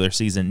the regular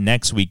season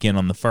next weekend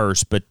on the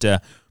 1st.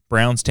 But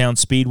Brownstown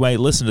Speedway,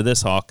 listen to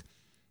this, Hawk.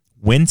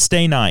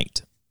 Wednesday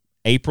night,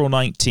 April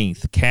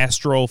 19th,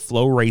 Castrol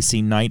Flow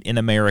Racing Night in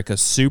America,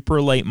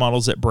 super late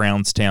models at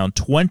Brownstown,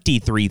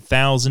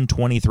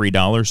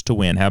 $23,023 to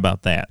win. How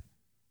about that?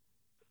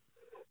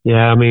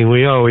 Yeah,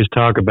 we always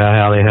talk about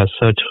how they have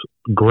such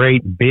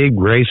great big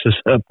races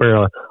up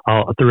there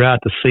all throughout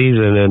the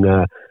season, and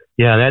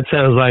that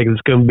sounds like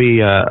it's going to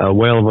be a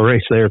whale of a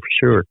race there for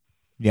sure.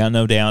 Yeah,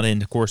 no doubt,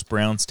 and of course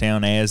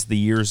Brownstown, as the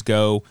years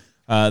go,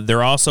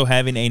 they're also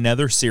having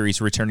another series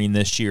returning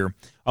this year.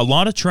 A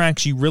lot of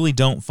tracks you really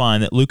don't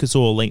find that Lucas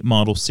Oil Late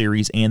Model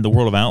Series and the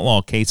World of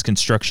Outlaw Case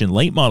Construction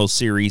Late Model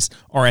Series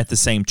are at the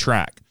same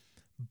track.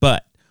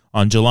 But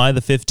on July the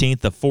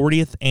 15th, the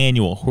 40th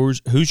annual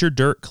Hoosier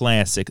Dirt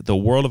Classic, the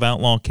World of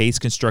Outlaw Case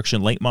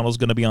Construction Late Model is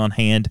going to be on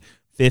hand.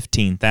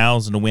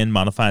 $15,000 to win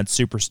modified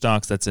super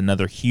stocks. That's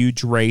another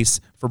huge race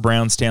for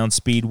Brownstown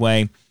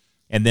Speedway.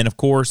 And then, of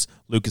course,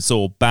 Lucas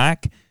Oil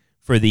back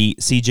for the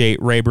C.J.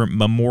 Rayburn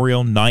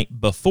Memorial night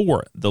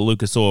before the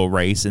Lucas Oil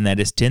race, and that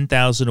is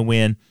 $10,000 to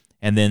win.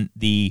 And then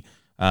the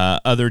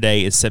other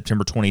day is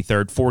September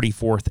 23rd,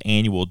 44th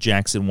annual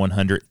Jackson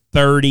 100,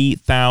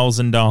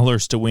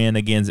 $30,000 to win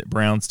again at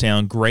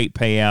Brownstown. Great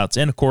payouts.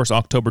 And, of course,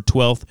 October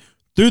 12th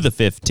through the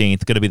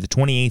 15th, going to be the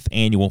 28th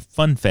annual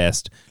Fun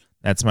Fest.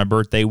 That's my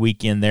birthday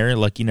weekend there,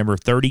 lucky number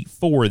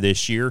 34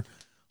 this year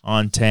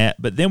on tap.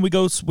 But then we're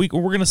going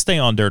to stay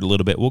on dirt a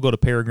little bit. We'll go to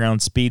Paragon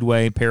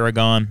Speedway,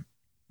 Paragon.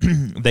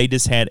 They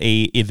just had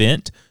a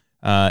event.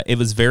 It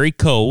was very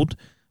cold,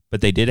 but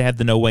they did have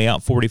the No Way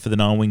Out 40 for the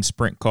non-wing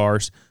sprint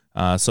cars,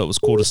 so it was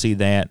cool to see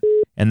that.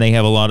 And they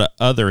have a lot of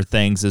other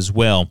things as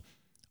well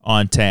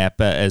on tap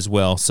as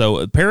well.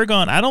 So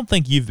Paragon, I don't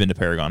think you've been to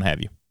Paragon,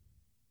 have you?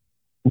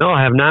 No,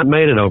 I have not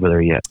made it over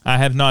there yet. I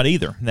have not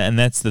either, and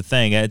that's the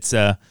thing. It's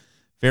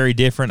very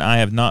different. I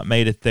have not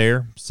made it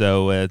there,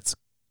 so it's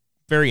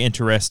very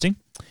interesting.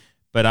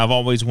 But I've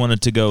always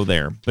wanted to go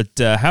there. But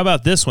how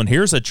about this one?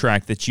 Here's a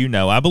track that you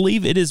know. I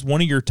believe it is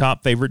one of your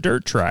top favorite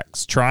dirt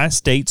tracks,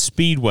 Tri-State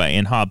Speedway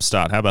in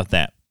Hobstadt. How about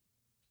that?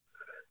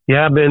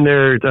 Yeah, I've been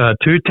there 2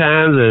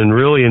 times and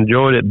really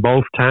enjoyed it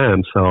both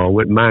times. So I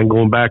wouldn't mind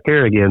going back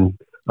there again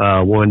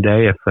one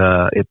day if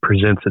it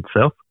presents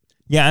itself.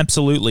 Yeah,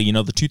 absolutely.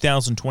 The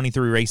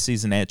 2023 race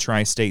season at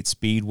Tri-State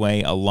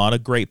Speedway, a lot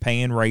of great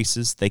paying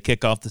races. They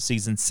kick off the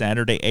season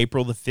Saturday,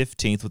 April the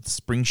 15th with the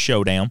Spring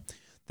Showdown.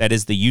 That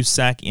is the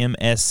USAC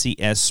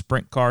MSCS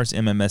Sprint Cars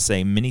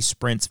MMSA Mini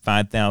Sprints,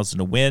 $5,000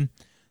 to win.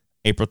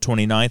 April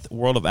 29th,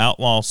 World of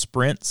Outlaw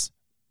Sprints.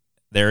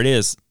 There it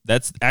is.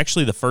 That's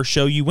actually the first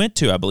show you went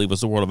to, I believe, was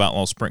the World of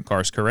Outlaw Sprint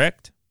Cars,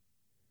 correct?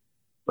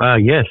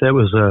 Yes, that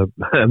was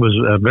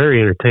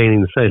very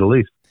entertaining to say the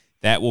least.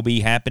 That will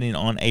be happening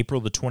on April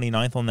the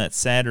 29th on that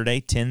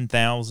Saturday,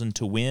 $10,000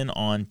 to win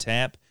on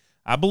tap.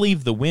 I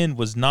believe the wind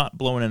was not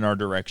blowing in our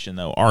direction,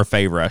 though, our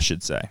favor, I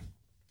should say.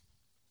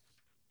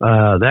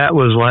 That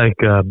was like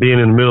being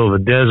in the middle of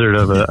the desert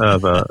of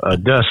a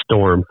dust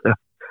storm.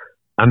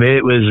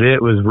 It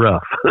was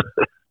rough.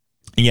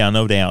 Yeah,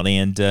 no doubt.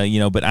 And,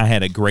 but I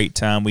had a great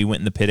time. We went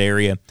in the pit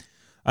area.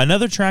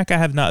 Another track I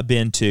have not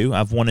been to,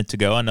 I've wanted to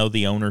go. I know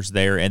the owners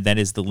there, and that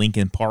is the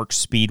Lincoln Park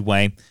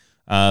Speedway.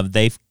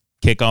 They've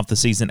kicked off the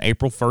season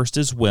April 1st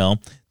as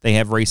well. They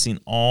have racing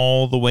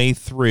all the way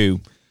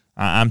through.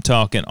 I'm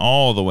talking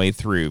all the way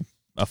through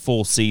a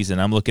full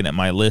season. I'm looking at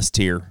my list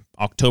here.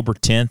 October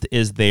 10th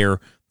is their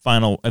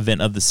final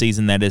event of the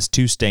season. That is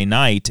Tuesday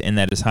night, and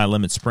that is High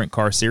Limit Sprint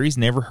Car Series.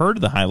 Never heard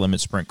of the High Limit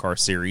Sprint Car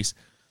Series,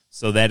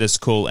 so that is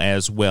cool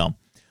as well.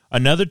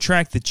 Another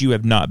track that you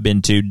have not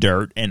been to,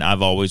 dirt, and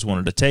I've always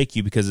wanted to take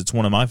you because it's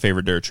one of my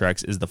favorite dirt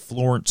tracks, is the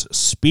Florence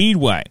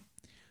Speedway.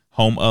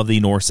 home of the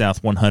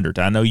North-South 100.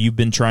 I know you've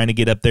been trying to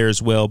get up there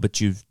as well,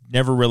 but you've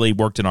never really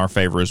worked in our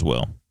favor as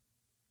well.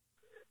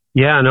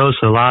 Yeah, I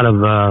noticed a lot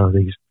of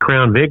these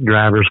Crown Vic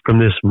drivers from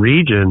this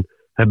region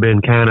have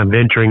been kind of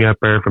venturing up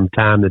there from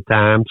time to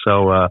time.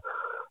 So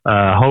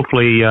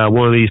hopefully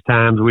one of these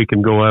times we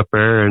can go up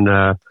there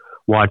and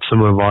watch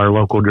some of our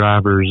local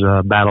drivers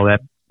battle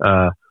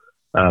that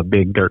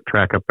big dirt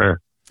track up there.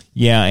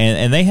 Yeah,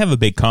 and they have a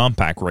big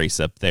compact race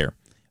up there.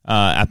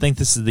 I think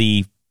this is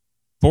the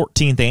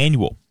 14th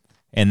annual,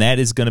 and that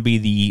is going to be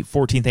the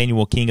 14th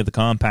annual King of the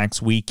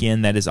Compacts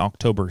weekend. That is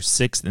October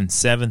 6th and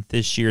 7th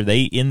this year.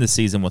 They end the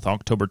season with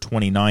October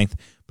 29th,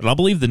 but I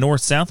believe the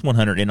North-South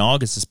 100 in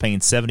August is paying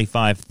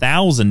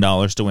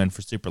 $75,000 to win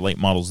for super late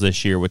models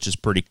this year, which is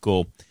pretty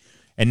cool.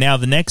 And now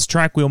the next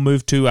track we'll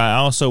move to, I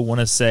also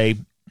want to say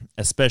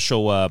a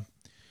special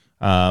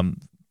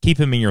keep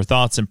him in your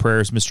thoughts and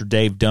prayers, Mr.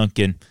 Dave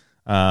Duncan.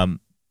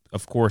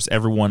 Of course,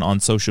 everyone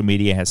on social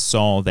media has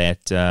saw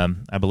that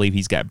I believe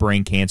he's got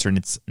brain cancer and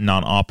it's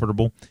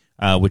non-operable,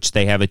 which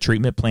they have a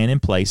treatment plan in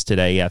place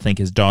today. I think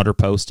his daughter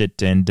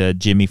posted and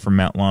Jimmy from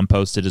Mount Lawn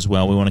posted as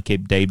well. We want to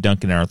keep Dave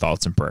Duncan in our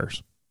thoughts and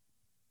prayers.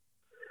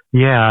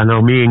 Yeah, I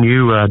know me and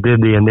you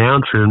did the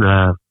announcing.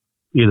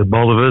 Either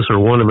both of us or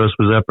one of us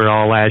was up there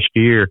all last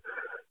year.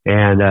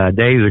 And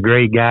Dave's a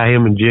great guy.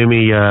 Him and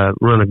Jimmy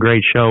run a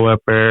great show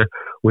up there.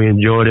 We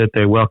enjoyed it.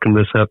 They welcomed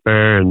us up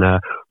there, and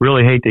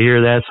really hate to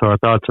hear that. So our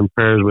thoughts and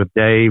prayers with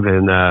Dave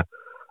and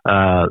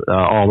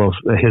all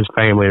his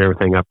family and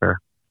everything up there.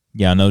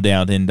 Yeah, no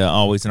doubt, and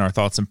always in our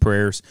thoughts and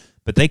prayers.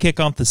 But they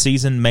kick off the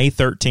season May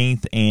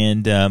 13th,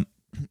 and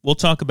we'll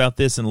talk about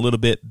this in a little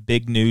bit.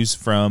 Big news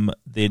from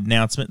the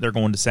announcement. They're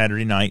going to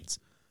Saturday nights.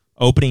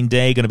 Opening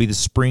day, going to be the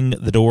Spring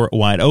the Door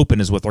Wide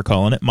Open is what they're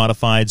calling it.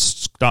 Modified,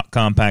 stock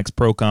compacts,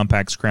 pro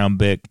compacts, Crown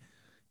Vic,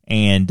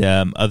 and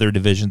other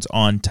divisions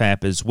on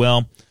tap as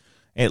well.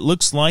 It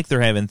looks like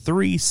they're having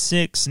 3,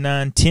 6,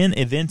 9, 10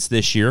 events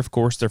this year. Of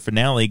course, their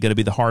finale going to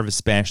be the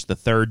Harvest Bash, the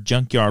third,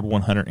 Junkyard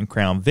 100, and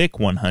Crown Vic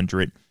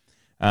 100.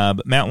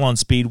 But Mount Lawn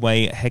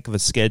Speedway, a heck of a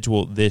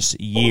schedule this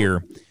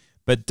year.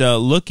 But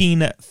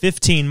looking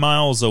 15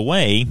 miles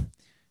away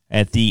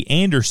at the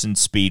Anderson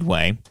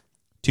Speedway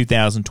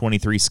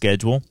 2023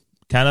 schedule,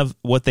 kind of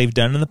what they've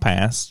done in the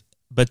past.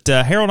 But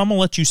Harold, I'm going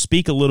to let you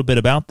speak a little bit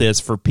about this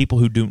for people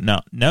who do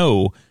not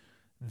know.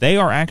 They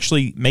are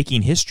actually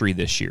making history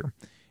this year,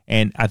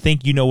 and I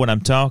think you know what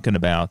I'm talking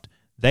about.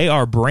 They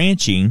are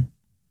branching,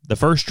 the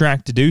first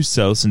track to do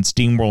so since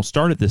Steam World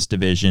started this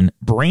division,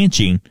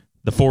 branching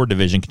the Ford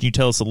division. Can you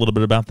tell us a little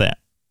bit about that?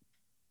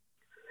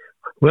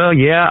 Well,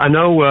 yeah, I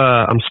know.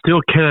 I'm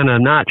still kind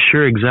of not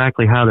sure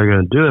exactly how they're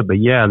going to do it, but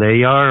yeah,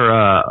 they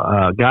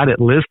are got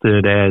it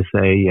listed as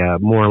a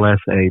more or less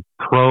a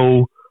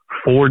pro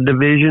Ford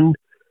division,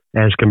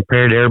 as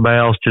compared to everybody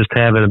else just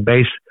having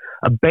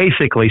a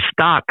basically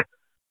stock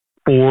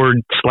Ford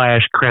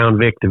 / Crown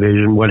Vic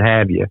division, what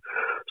have you.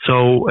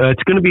 So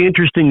it's going to be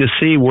interesting to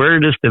see where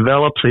this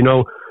develops. You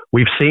know,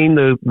 we've seen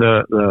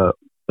the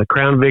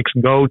Crown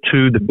Vics go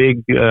to the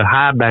big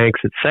high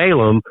banks at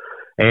Salem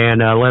and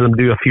let them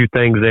do a few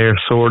things there,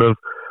 sort of.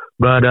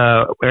 But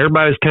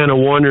everybody's kind of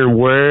wondering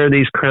where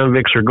these Crown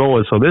Vics are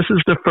going. So this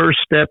is the first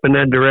step in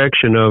that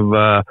direction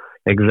of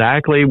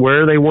exactly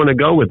where they want to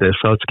go with this.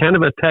 So it's kind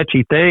of a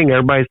touchy thing.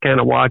 Everybody's kind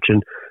of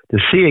watching to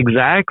see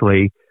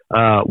exactly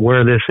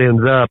where this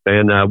ends up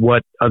and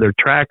what other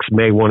tracks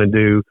may want to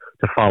do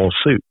to follow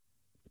suit.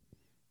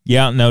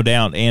 Yeah, no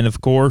doubt. And,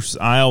 of course,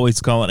 I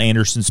always call it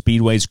Anderson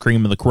Speedway's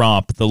cream of the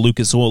crop, the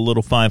Lucas Oil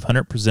Little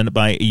 500 presented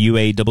by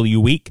UAW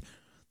Week.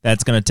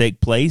 That's going to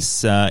take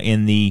place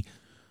in the,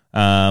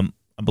 I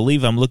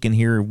believe I'm looking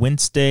here,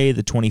 Wednesday,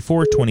 the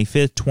 24th,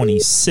 25th,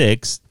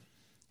 26th.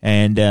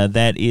 And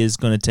that is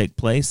going to take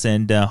place.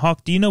 And,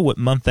 Hawk, do you know what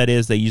month that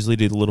is? They usually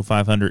do the Little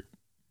 500.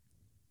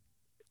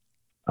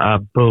 I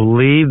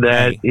believe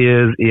that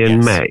is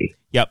in May.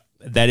 Yep,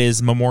 that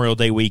is Memorial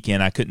Day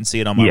weekend. I couldn't see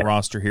it on my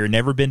roster here.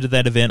 Never been to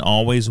that event.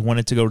 Always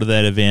wanted to go to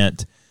that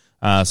event.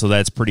 So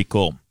that's pretty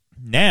cool.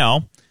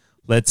 Now,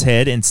 let's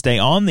head and stay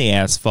on the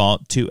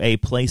asphalt to a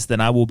place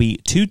that I will be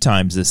 2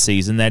 times this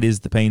season. That is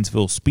the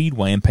Paynesville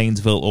Speedway in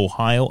Paynesville,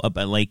 Ohio, up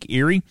at Lake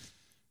Erie.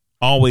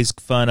 Always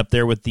fun up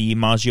there with the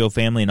Maggio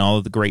family and all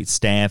of the great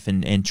staff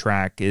and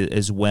track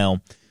as well.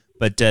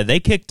 But they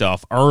kicked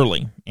off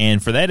early,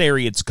 and for that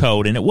area, it's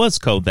cold, and it was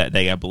cold that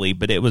day, I believe,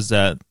 but it was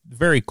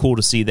very cool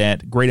to see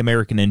that. Great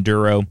American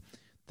Enduro,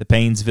 the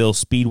Paynesville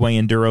Speedway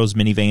Enduros,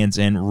 minivans,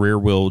 and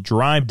rear-wheel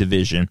drive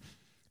division.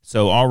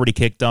 So already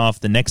kicked off.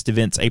 The next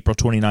event's April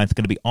 29th,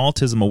 going to be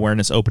Autism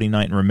Awareness Opening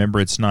Night and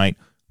Remembrance Night.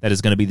 That is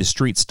going to be the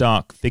Street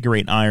Stock, Figure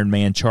 8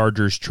 Ironman,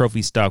 Chargers,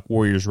 Trophy Stock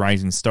Warriors,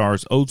 Rising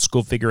Stars, Old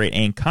School Figure 8,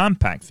 and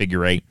Compact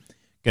Figure 8.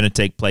 Going to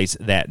take place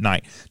that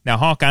night. Now,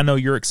 Hawk, I know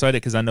you're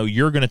excited because I know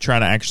you're going to try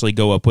to actually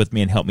go up with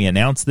me and help me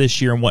announce this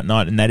year and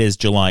whatnot, and that is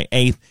July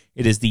 8th.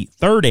 It is the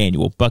 3rd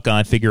annual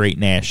Buckeye Figure 8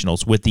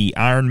 Nationals with the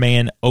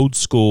Ironman, Old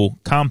School,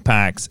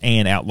 Compacts,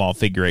 and Outlaw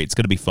Figure 8. It's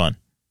going to be fun.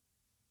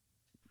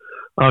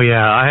 Oh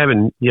yeah, I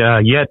haven't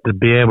yet to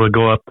be able to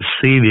go up to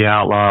see the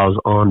Outlaws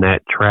on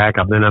that track.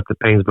 I've been up to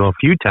Painesville a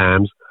few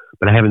times,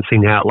 but I haven't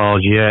seen the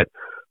Outlaws yet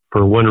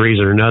for one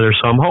reason or another.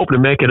 So I'm hoping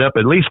to make it up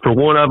at least for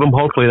one of them.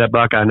 Hopefully that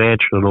Buckeye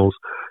Nationals,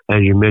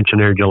 as you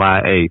mentioned there,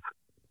 July 8th.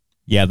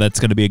 Yeah,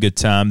 that's going to be a good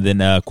time. Then,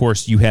 of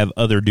course, you have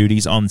other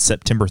duties on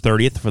September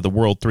 30th for the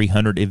World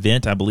 300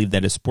 event. I believe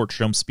that is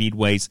Sportstrom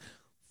Speedway's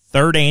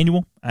third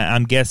annual.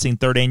 I'm guessing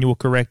third annual,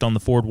 correct, on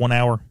the Ford 1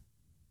 hour?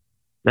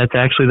 That's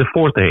actually the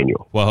fourth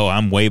annual. Whoa,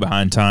 I'm way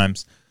behind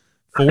times.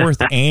 Fourth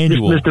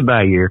annual. Just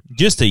about a year.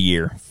 Just a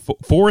year.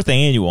 Fourth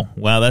annual.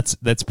 Wow,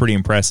 that's pretty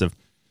impressive.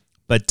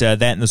 But that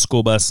and the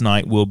school bus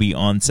night will be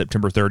on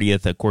September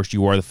 30th. Of course,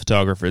 you are the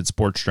photographer at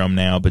Sportstrom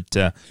now, but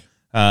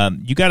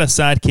you got a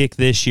sidekick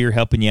this year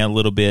helping you out a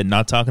little bit.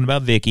 Not talking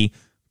about Vicky,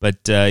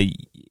 but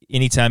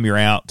anytime you're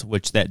out,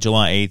 which that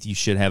July 8th, you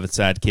should have a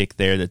sidekick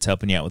there that's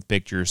helping you out with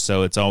pictures.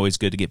 So it's always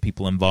good to get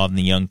people involved in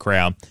the young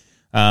crowd.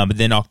 But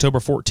then October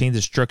 14th,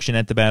 Destruction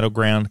at the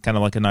Battleground, kind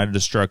of like a night of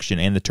destruction,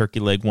 and the Turkey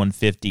Leg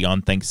 150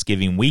 on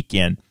Thanksgiving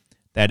weekend.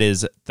 That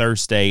is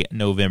Thursday,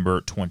 November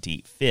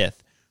 25th.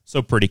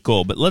 So pretty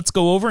cool. But let's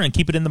go over and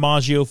keep it in the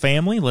Maggio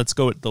family. Let's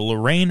go at the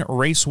Lorraine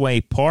Raceway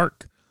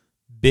Park.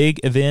 Big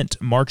event,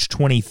 March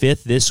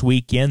 25th this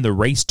weekend. The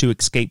Race to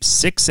Escape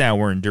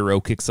 6-hour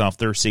Enduro kicks off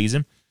their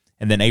season.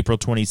 And then April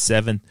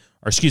 22nd,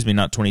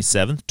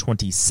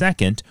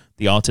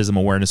 the Autism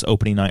Awareness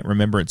Opening Night,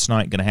 Remembrance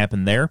Night, going to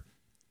happen there.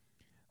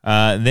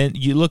 Then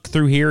you look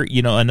through here,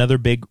 another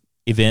big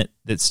event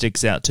that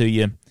sticks out to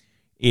you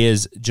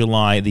is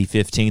July the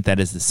 15th.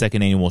 That is the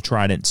second annual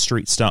Trident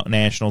Street Stock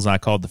Nationals. I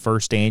called the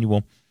first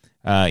annual.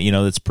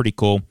 That's pretty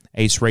cool.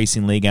 Ace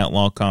Racing League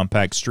Outlaw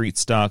Compact Street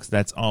Stocks.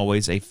 That's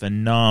always a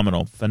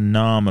phenomenal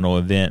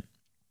event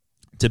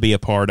to be a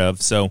part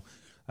of. So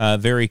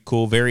very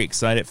cool. Very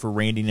excited for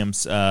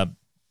Randynham's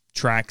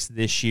tracks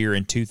this year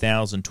in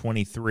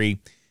 2023.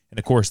 And,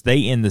 of course,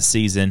 they end the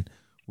season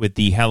with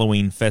the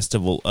Halloween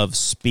Festival of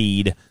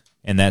Speed,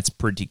 and that's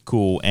pretty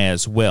cool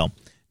as well.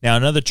 Now,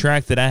 another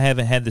track that I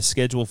haven't had the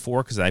schedule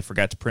for because I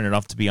forgot to print it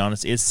off, to be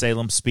honest, is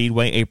Salem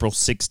Speedway. April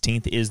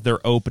 16th is their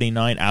opening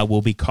night. I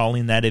will be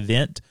calling that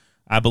event.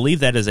 I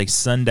believe that is a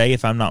Sunday,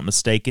 if I'm not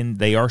mistaken.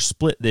 They are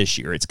split this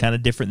year. It's kind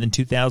of different than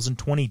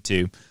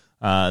 2022.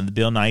 The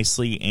Bill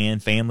Nicely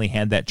and family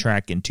had that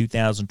track in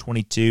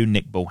 2022.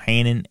 Nick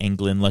Bohannon and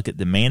Glenn Luckett,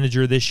 the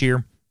manager this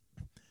year,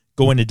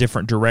 go in a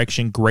different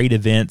direction. Great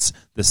events.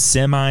 The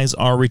semis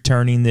are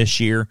returning this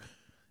year.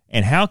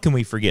 And how can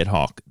we forget,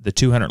 Hawk, the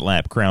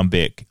 200-lap Crown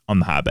Vic on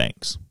the high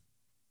banks?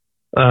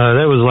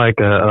 That was like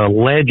a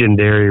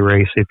legendary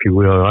race, if you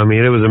will. I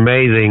mean, it was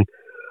amazing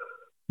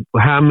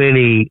how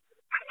many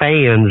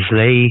fans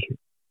they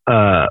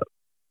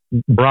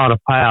brought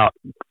about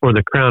for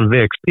the Crown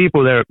Vics.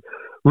 People that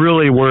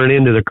really weren't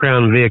into the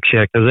Crown Vics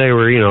yet because they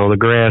were, the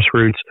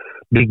grassroots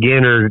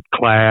beginner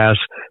class.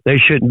 They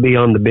shouldn't be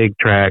on the big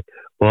track.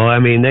 Well, I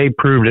mean, they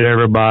proved to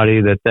everybody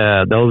that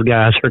those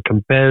guys are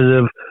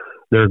competitive.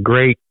 They're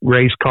great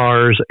race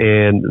cars,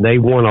 and they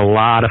won a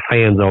lot of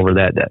fans over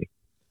that day.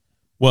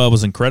 Well, it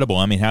was incredible.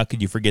 I mean, how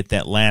could you forget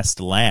that last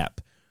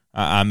lap?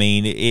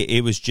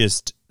 It was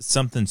just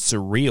something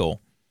surreal.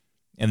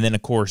 And then,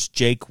 of course,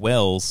 Jake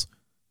Wells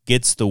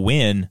gets the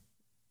win.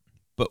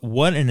 But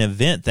what an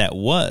event that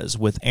was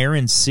with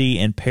Aaron C.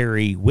 and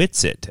Perry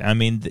Whitsitt. I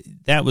mean,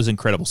 that was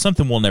incredible.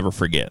 Something we'll never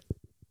forget.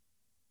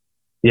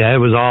 Yeah, it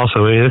was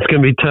awesome. I mean, it's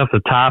going to be tough to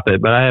top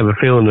it, but I have a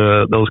feeling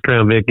those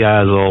Crown Vic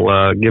guys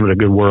will give it a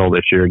good whirl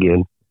this year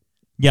again.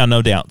 Yeah,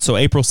 no doubt. So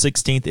April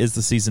 16th is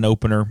the season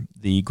opener.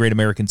 The Great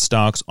American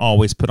Stocks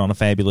always put on a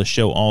fabulous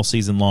show all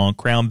season long.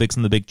 Crown Vics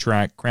on the big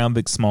track, Crown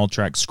Vics small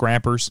track,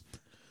 Scrappers.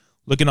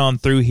 Looking on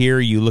through here,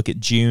 you look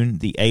at June,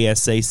 the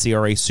ASA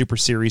CRA Super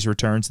Series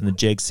returns and the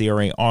JEG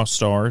CRA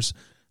All-Stars.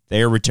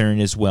 They are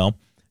returning as well.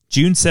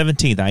 June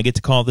 17th, I get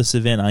to call this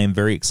event. I am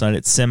very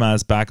excited.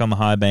 Semis back on the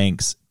high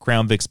banks.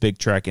 Crown Vics Big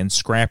Track and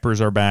Scrappers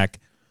are back.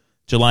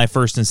 July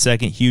 1st and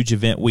 2nd, huge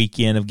event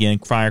weekend. Again,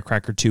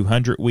 Firecracker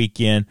 200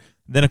 weekend.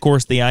 Then, of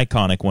course, the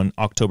iconic one,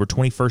 October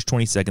 21st,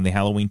 22nd, the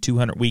Halloween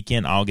 200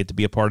 weekend. I'll get to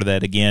be a part of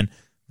that again.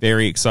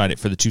 Very excited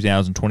for the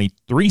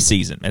 2023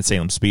 season at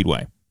Salem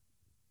Speedway.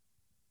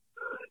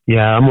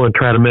 Yeah, I'm going to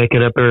try to make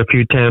it up there a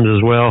few times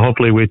as well,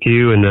 hopefully with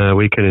you, and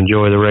we can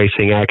enjoy the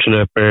racing action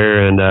up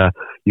there, and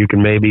you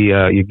can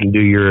you can do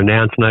your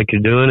announcing like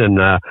you're doing,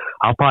 and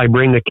I'll probably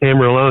bring the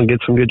camera along and get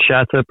some good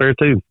shots up there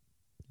too.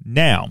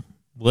 Now,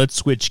 let's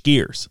switch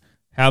gears.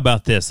 How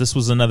about this? This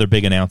was another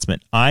big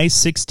announcement.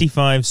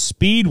 I-65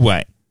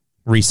 Speedway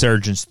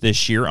resurgence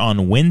this year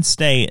on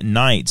Wednesday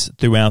nights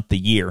throughout the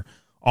year.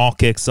 All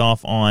kicks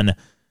off on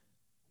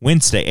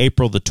Wednesday,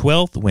 April the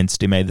 12th,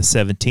 Wednesday, May the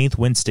 17th,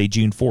 Wednesday,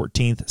 June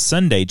 14th,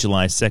 Sunday,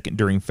 July 2nd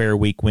during Fair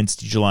Week,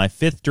 Wednesday, July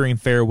 5th during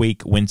Fair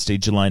Week, Wednesday,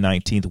 July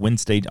 19th,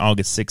 Wednesday,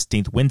 August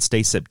 16th,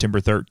 Wednesday,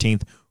 September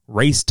 13th,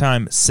 race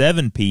time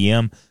 7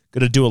 p.m.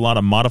 Going to do a lot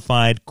of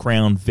modified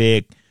Crown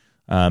Vic,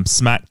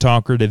 Smack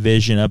Talker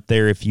division up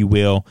there, if you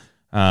will.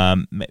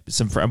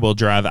 Some front-wheel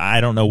drive. I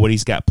don't know what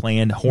he's got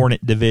planned.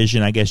 Hornet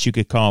division, I guess you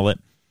could call it.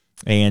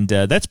 And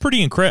that's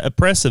pretty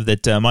impressive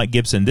that Mike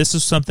Gibson, this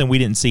is something we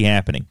didn't see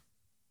happening.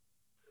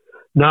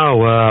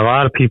 No, a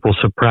lot of people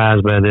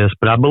surprised by this,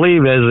 but I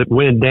believe as it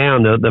went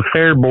down, the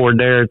fair board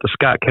there at the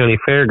Scott County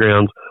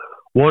Fairgrounds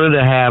wanted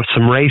to have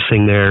some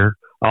racing there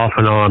off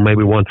and on,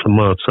 maybe once a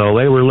month. So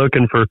they were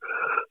looking for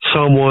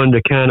someone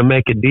to kind of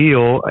make a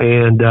deal,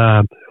 and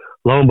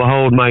lo and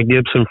behold, Mike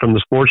Gibson from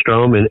the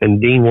Sportsdrome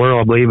and Dean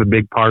Worrell, I believe, a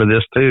big part of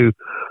this too.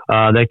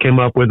 They came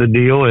up with a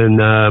deal,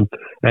 and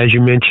as you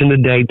mentioned, the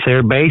dates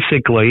there,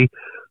 basically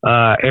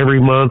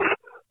every month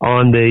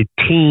on the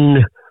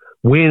teen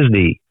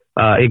Wednesday,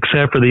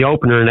 except for the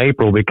opener in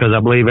April, because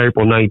I believe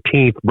April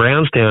 19th,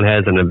 Brownstown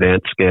has an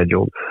event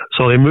scheduled.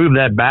 So they moved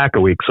that back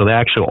a week. So the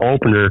actual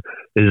opener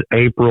is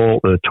April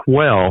the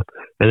 12th.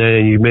 And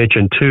then you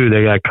mentioned, too,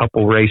 they got a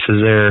couple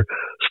races there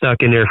stuck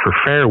in there for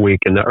Fair Week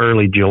in the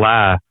early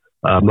July,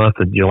 month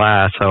of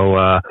July.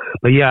 So,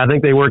 but yeah, I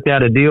think they worked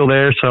out a deal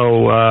there.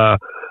 So,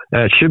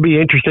 it should be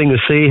interesting to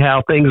see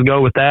how things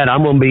go with that.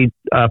 I'm going to be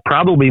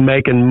probably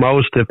making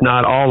most, if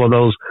not all, of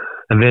those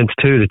events,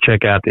 too, to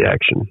check out the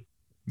action.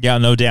 Yeah,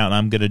 no doubt.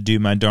 I'm going to do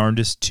my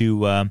darndest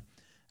to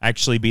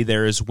actually be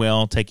there as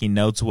well, taking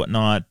notes,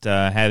 whatnot,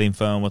 having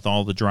fun with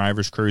all the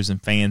drivers, crews,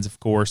 and fans, of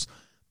course.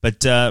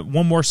 But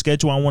one more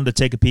schedule I wanted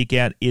to take a peek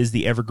at is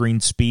the Evergreen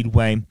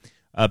Speedway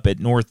up at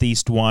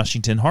Northeast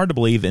Washington. Hard to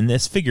believe in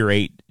this figure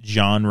eight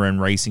genre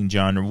and racing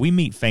genre, we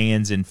meet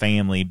fans and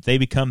family. They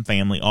become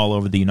family all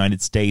over the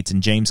United States,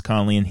 and James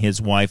Conley and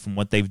his wife and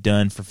what they've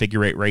done for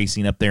figure eight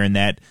racing up there in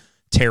that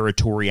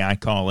territory, I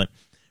call it.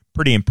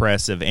 Pretty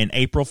impressive. And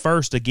April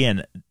 1st,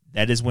 again,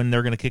 that is when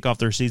they're going to kick off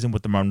their season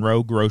with the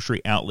Monroe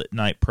Grocery Outlet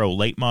Night Pro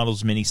Late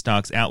Models, Mini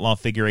Stocks, Outlaw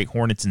Figure 8,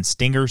 Hornets, and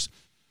Stingers.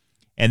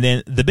 And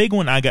then the big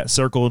one I got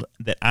circled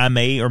that I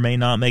may or may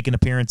not make an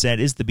appearance at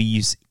is the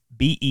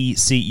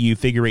BECU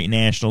Figure 8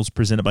 Nationals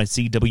presented by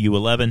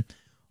CW11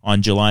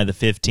 on July the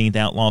 15th.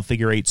 Outlaw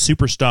Figure 8,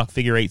 Super Stock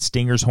Figure 8,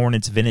 Stingers,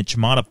 Hornets, Vintage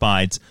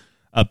Modifieds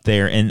up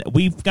there. And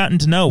we've gotten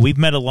to know, we've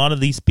met a lot of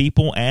these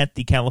people at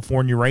the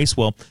California race.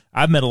 Well,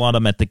 I've met a lot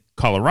of them at the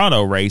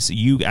Colorado race.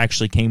 You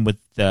actually came with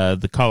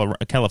the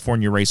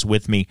California race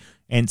with me,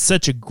 and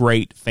such a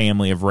great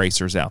family of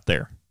racers out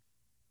there.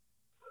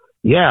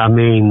 Yeah, I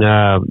mean,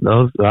 I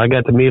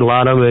got to meet a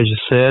lot of them, as you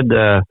said,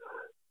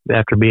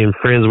 after being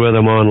friends with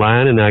them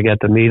online, and I got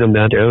to meet them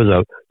down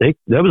there.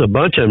 There was a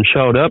bunch of them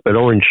showed up at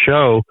Orange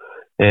Show,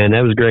 and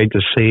that was great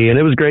to see. And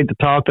it was great to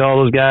talk to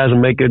all those guys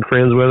and make good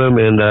friends with them.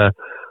 And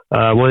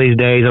one of these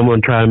days, I'm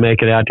going to try to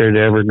make it out there to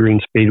Evergreen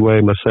Speedway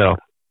myself.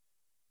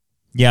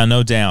 Yeah,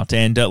 no doubt.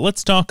 And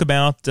let's talk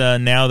about,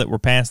 now that we're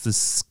past the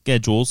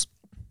schedules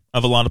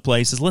of a lot of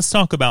places, let's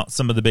talk about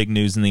some of the big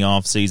news in the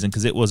offseason,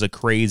 because it was a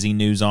crazy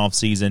news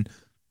offseason.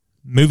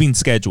 Moving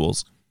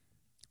schedules.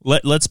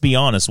 Let's be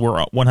honest,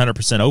 we're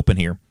 100% open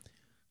here.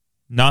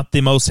 Not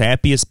the most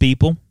happiest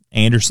people.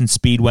 Anderson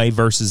Speedway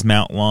versus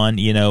Mount Lawn.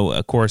 You know,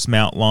 of course,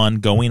 Mount Lawn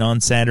going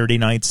on Saturday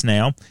nights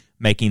now,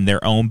 making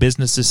their own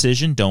business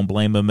decision. Don't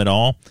blame them at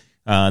all.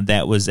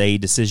 That was a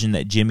decision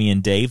that Jimmy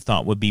and Dave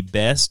thought would be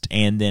best.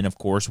 And then, of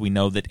course, we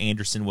know that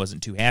Anderson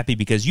wasn't too happy,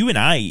 because you and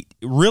I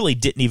really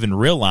didn't even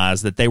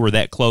realize that they were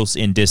that close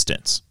in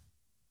distance.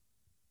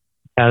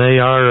 Yeah, they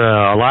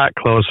are a lot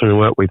closer than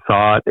what we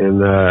thought.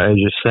 And as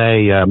you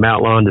say,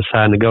 Mount Lawn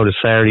decided to go to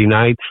Saturday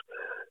nights.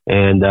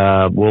 And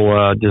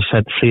we'll just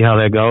have to see how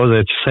that goes.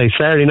 As you say,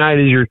 Saturday night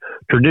is your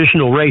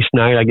traditional race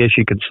night, I guess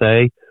you could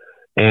say.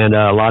 And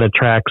a lot of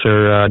tracks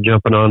are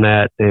jumping on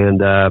that. And,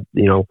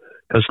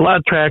 because a lot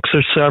of tracks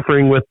are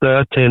suffering with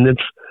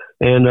attendance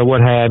and what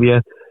have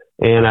you.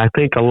 And I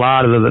think a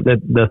lot of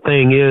the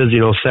thing is,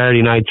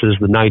 Saturday nights is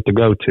the night to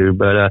go to.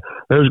 But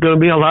there's going to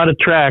be a lot of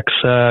tracks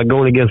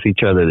going against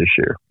each other this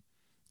year.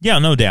 Yeah,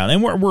 no doubt.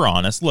 And we're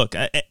honest. Look,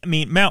 I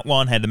mean, Mount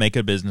Lawn had to make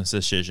a business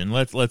decision.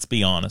 Let's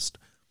be honest.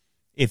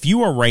 If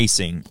you are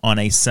racing on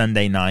a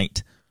Sunday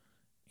night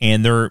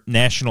and their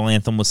national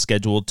anthem was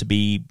scheduled to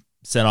be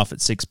set off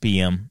at 6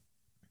 p.m.,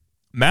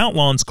 Mount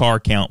Lawn's car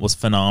count was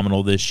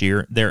phenomenal this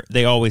year.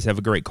 They always have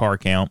a great car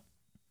count.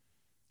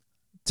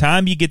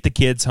 Time you get the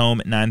kids home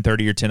at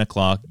 9:30 or 10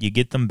 o'clock, you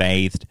get them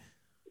bathed,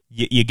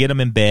 you get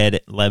them in bed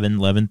at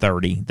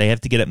 11:30. They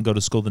have to get up and go to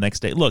school the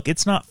next day. Look,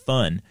 it's not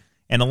fun.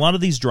 And a lot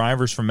of these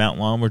drivers from Mount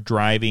Lawn were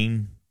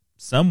driving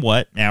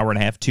somewhat an hour and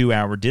a half, 2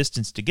 hour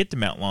distance to get to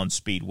Mount Lawn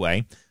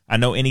Speedway. I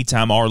know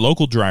anytime our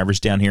local drivers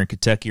down here in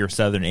Kentucky or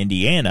southern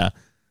Indiana,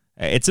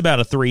 it's about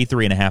a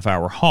 3.5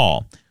 hour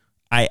haul.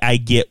 I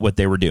get what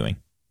they were doing.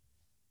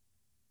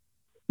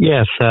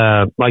 Yes,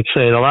 like I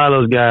said, a lot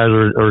of those guys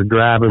are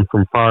driving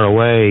from far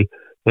away,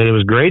 and it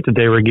was great that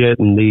they were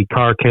getting the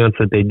car counts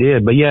that they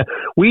did. But yeah,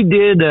 we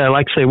did,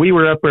 like I say, we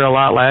were up there a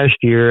lot last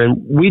year,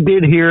 and we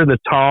did hear the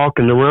talk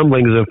and the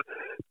rumblings of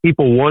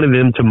people wanted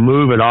them to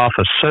move it off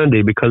of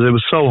Sunday because it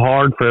was so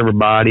hard for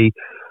everybody.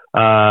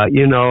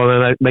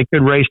 And they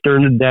could race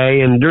during the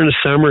day, and during the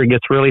summer it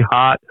gets really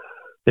hot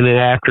in the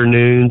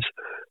afternoons.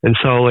 And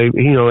so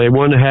they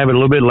wanted to have it a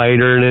little bit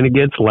later, and then it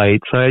gets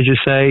late. So as you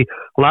say,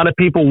 a lot of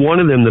people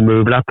wanted them to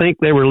move, but I think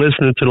they were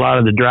listening to a lot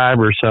of the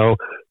drivers. So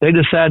they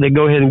decided to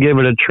go ahead and give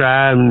it a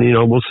try, and,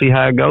 we'll see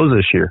how it goes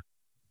this year.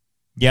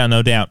 Yeah,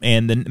 no doubt.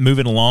 And then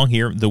moving along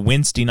here, the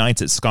Wednesday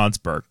nights at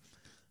Scottsburg.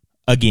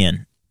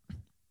 Again,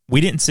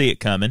 we didn't see it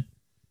coming,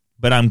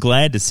 but I'm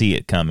glad to see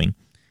it coming.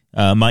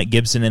 Mike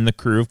Gibson and the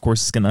crew, of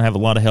course, is going to have a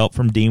lot of help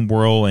from Dean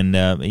Worrell and,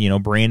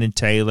 Brandon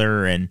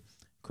Taylor and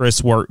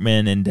Chris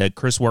Workman. And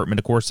Chris Workman,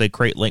 of course, a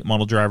crate late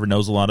model driver,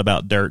 knows a lot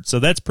about dirt. So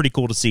that's pretty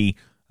cool to see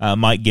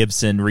Mike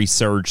Gibson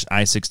resurge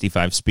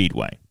I-65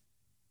 Speedway.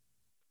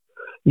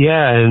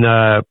 Yeah, and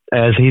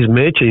as he's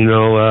mentioned,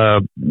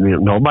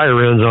 nobody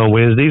runs on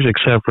Wednesdays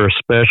except for a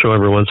special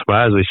every once in a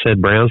while, as we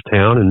said,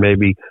 Brownstown and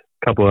maybe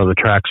a couple other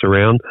tracks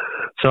around.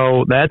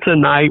 So that's a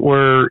night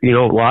where,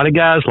 a lot of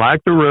guys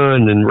like to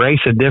run and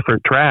race at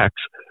different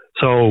tracks.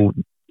 So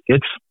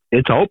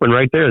it's open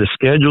right there. The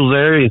schedule's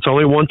there. It's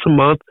only once a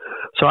month.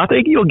 So I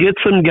think you'll get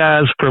some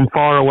guys from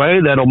far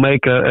away that'll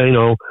make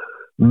the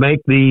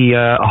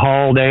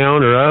haul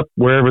down or up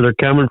wherever they're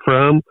coming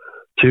from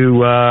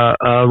to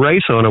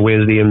race on a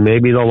Wednesday, and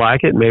maybe they'll like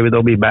it. Maybe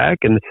they'll be back,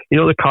 and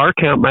the car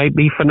count might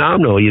be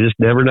phenomenal. You just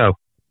never know.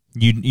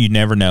 You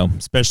never know,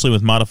 especially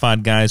with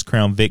modified guys,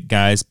 Crown Vic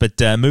guys.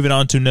 But moving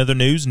on to another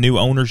news, new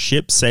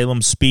ownership,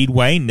 Salem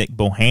Speedway. Nick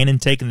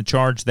Bohannon taking the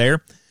charge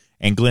there,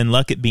 and Glenn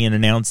Luckett being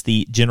announced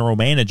the general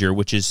manager,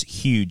 which is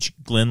huge.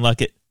 Glenn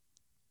Luckett,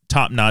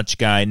 top-notch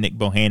guy. Nick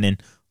Bohannon,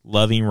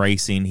 loving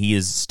racing. He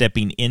is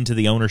stepping into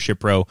the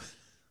ownership role.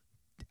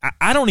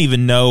 I don't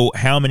even know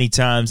how many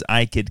times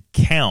I could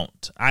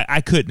count. I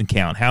couldn't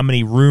count how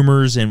many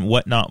rumors and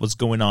whatnot was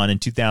going on in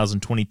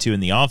 2022 in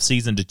the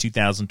offseason to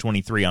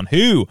 2023 on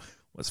who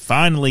was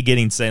finally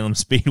getting Salem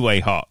Speedway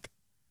Hawk.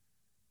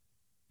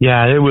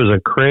 Yeah, it was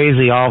a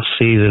crazy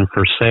offseason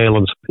for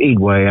Salem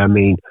Speedway. I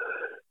mean,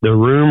 the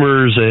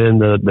rumors and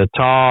the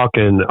talk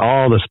and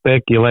all the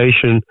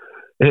speculation,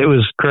 it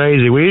was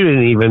crazy. We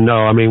didn't even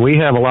know. I mean, we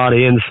have a lot of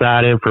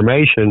inside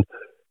information,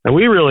 and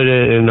we really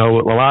didn't know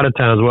a lot of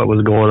times what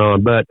was going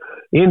on. But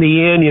in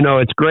the end,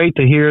 it's great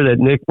to hear that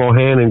Nick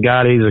Bohannon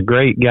he's a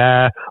great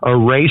guy, a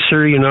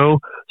racer,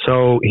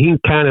 so he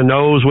kind of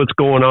knows what's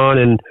going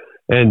on.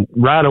 And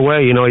right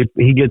away,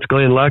 he gets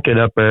Glenn Luckett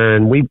up there,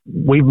 and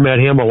we've met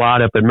him a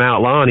lot up at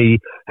Mount Lawn. He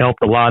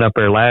helped a lot up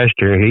there last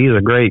year. He's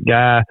a great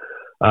guy,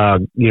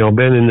 been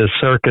in the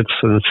circuits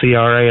and the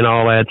CRA and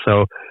all that.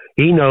 So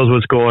he knows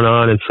what's going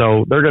on. And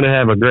so they're going to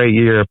have a great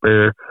year up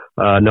there,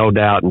 no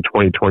doubt, in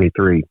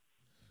 2023.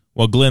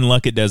 Well, Glenn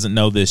Luckett doesn't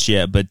know this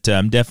yet, but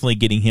I'm definitely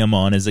getting him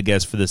on as a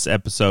guest for this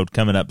episode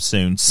coming up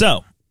soon.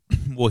 So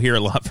we'll hear a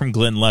lot from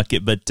Glenn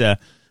Luckett, but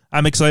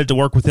I'm excited to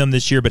work with him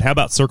this year. But how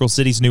about Circle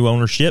City's new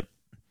ownership?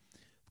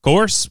 Of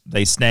course,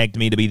 they snagged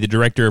me to be the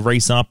director of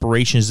race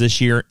operations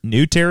this year.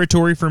 New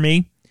territory for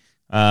me.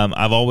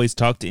 I've always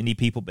talked to Indy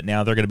people, but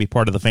now they're going to be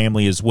part of the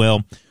family as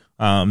well.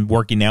 I'm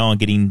working now on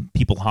getting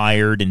people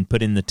hired and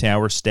put in the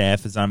tower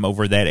staff as I'm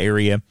over that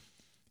area.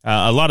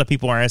 A lot of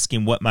people are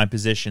asking what my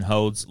position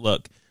holds.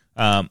 Look,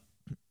 I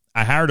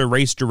hired a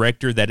race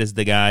director. That is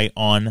the guy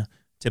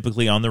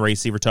typically on the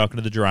race. We're talking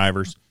to the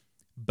drivers.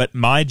 But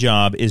my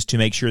job is to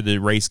make sure the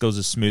race goes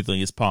as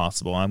smoothly as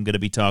possible. I'm going to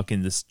be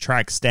talking to the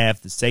track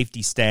staff, the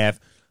safety staff.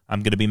 I'm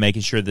going to be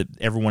making sure that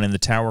everyone in the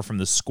tower, from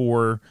the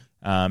scorer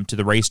to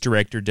the race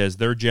director, does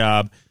their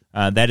job.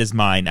 That is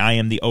mine. I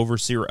am the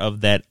overseer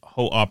of that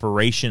whole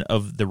operation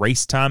of the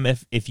race time,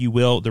 if you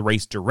will. The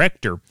race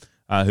director,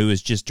 who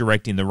is just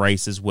directing the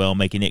race as well,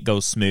 making it go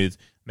smooth,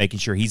 making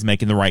sure he's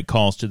making the right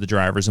calls to the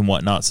drivers and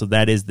whatnot. So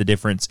that is the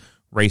difference,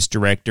 race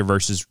director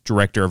versus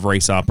director of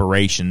race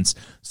operations.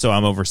 So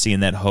I'm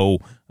overseeing that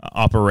whole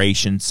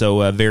operation.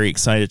 So very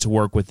excited to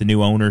work with the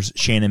new owners,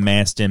 Shannon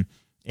Maston,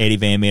 Eddie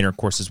Van Meter, of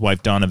course, his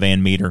wife, Donna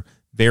Van Meter.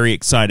 Very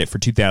excited for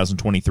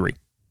 2023.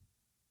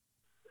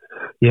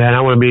 Yeah, and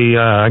I want to be,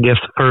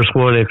 the first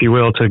one, if you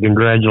will, to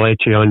congratulate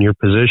you on your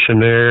position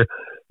there.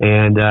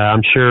 And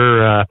I'm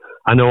sure,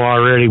 I know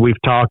already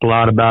we've talked a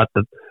lot about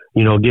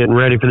getting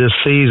ready for this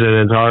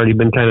season. It's already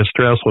been kind of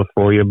stressful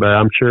for you, but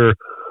I'm sure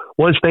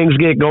once things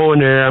get going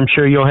there, I'm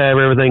sure you'll have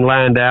everything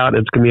lined out.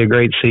 It's going to be a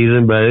great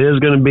season, but it is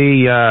going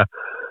to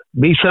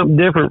be something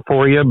different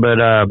for you. But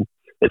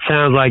it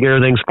sounds like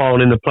everything's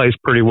falling into place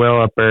pretty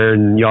well up there,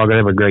 and y'all going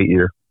to have a great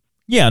year.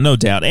 Yeah, no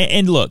doubt.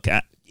 And look,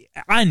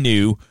 I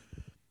knew,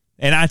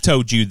 and I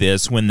told you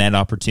this when that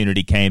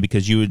opportunity came,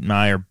 because you and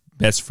I are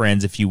best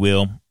friends, if you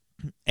will,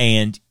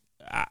 and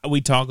we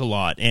talk a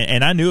lot.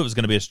 And I knew it was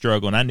going to be a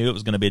struggle, and I knew it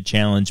was going to be a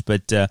challenge,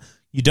 but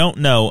you don't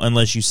know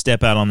unless you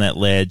step out on that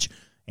ledge,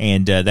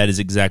 and that is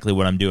exactly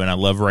what I'm doing. I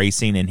love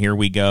racing, and here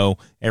we go.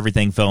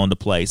 Everything fell into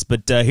place.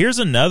 But here's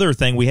another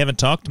thing we haven't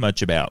talked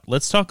much about.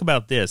 Let's talk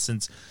about this,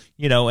 since,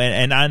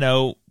 and I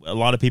know a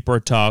lot of people are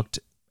talked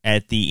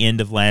at the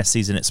end of last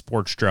season at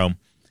Sportstrome.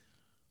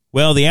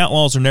 Well, the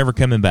Outlaws are never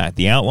coming back.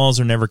 The Outlaws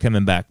are never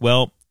coming back.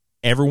 Well,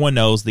 everyone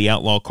knows the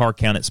Outlaw car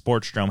count at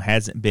Sportstrome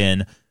hasn't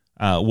been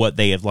what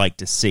they have liked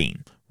to see,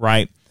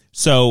 right?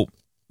 So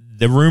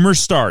the rumors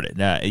started.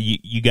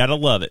 You got to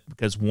love it,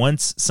 because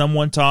once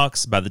someone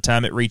talks, by the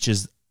time it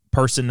reaches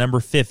person number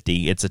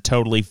 50, it's a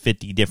totally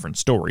 50 different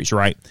stories,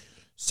 right?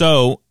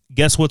 So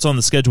guess what's on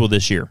the schedule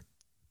this year?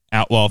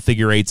 Outlaw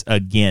figure eights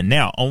again.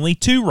 Now, only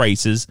 2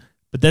 races,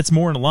 but that's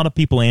more than a lot of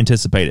people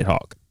anticipated,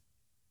 Hawk.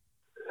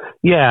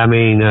 Yeah, I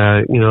mean,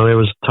 there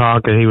was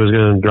talk that he was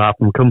going to drop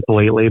them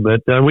completely, but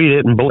we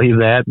didn't believe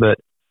that. But,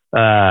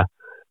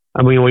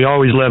 we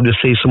always love to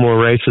see some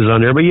more races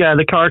on there. But, yeah,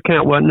 the car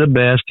count wasn't the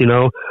best,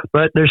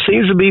 But there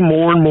seems to be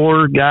more and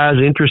more guys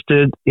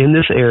interested in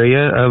this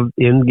area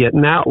in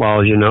getting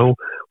outlaws,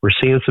 We're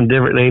seeing some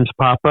different names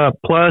pop up.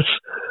 Plus,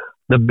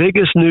 the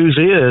biggest news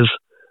is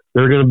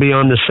they're going to be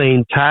on the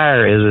same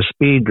tire as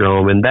a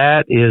speedrome, and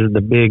that is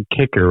the big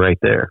kicker right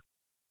there.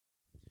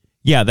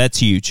 Yeah, that's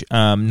huge.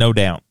 No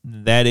doubt.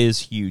 That is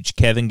huge.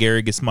 Kevin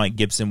Garrigus, Mike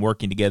Gibson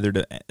working together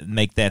to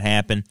make that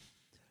happen.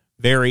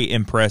 Very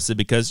impressive,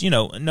 because,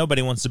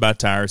 nobody wants to buy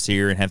tires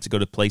here and have to go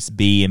to place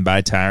B and buy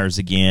tires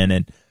again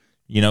and,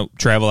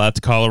 travel out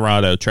to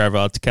Colorado, travel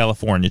out to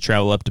California,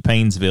 travel up to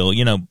Painesville.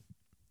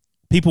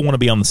 People want to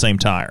be on the same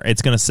tire.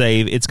 It's going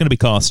to be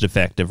cost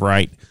effective,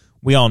 right?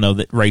 We all know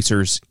that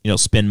racers,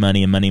 spend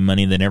money and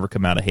money. They never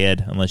come out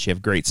ahead unless you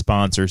have great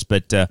sponsors.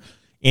 But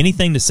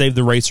anything to save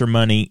the racer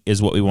money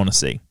is what we want to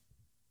see.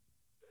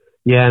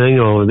 Yeah, and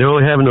they're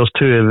only having those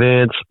 2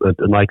 events, but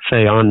like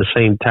say on the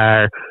same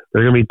tire,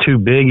 they're going to be 2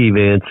 big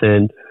events,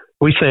 and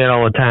we say it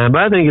all the time,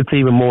 but I think it's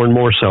even more and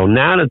more so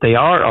now that they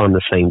are on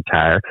the same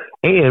tire,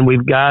 and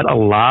we've got a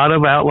lot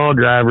of outlaw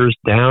drivers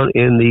down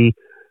in the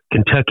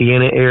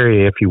Kentuckiana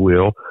area, if you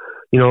will.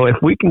 If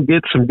we can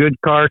get some good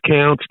car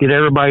counts, get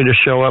everybody to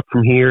show up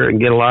from here, and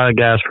get a lot of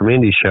guys from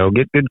Indy Show,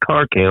 get good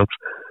car counts,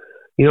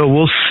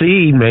 we'll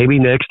see maybe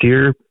next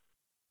year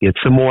get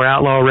some more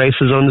outlaw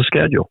races on the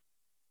schedule.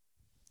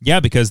 Yeah,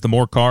 because the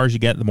more cars you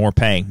get, the more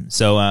pay.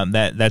 So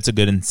that's a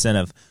good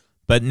incentive.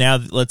 But now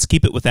let's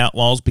keep it with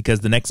outlaws,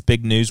 because the next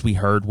big news we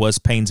heard was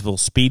Painesville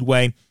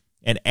Speedway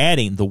and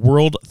adding the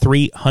World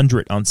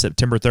 300 on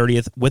September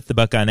 30th with the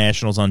Buckeye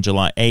Nationals on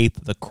July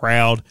 8th. The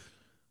crowd,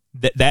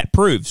 that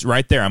proves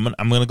right there. I'm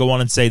going to go on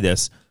and say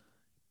this.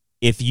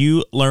 If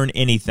you learn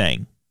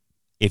anything,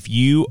 if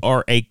you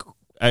are a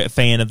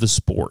fan of the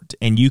sport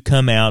and you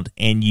come out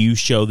and you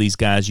show these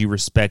guys you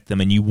respect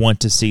them and you want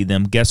to see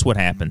them, guess what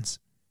happens?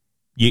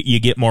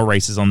 You get more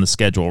races on the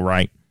schedule,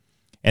 right?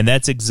 And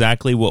that's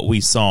exactly what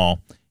we saw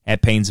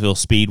at Painesville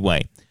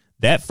Speedway.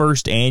 That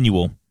first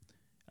annual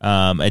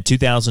at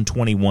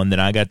 2021 that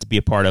I got to be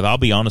a part of, I'll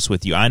be honest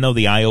with you, I know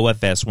the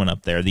IOFS went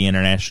up there, the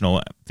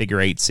International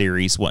Figure 8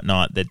 Series,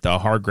 whatnot, that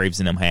Hargraves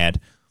and them had.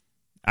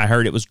 I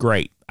heard it was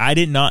great. I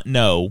did not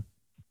know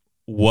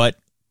what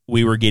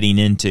we were getting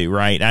into,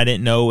 right? I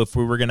didn't know if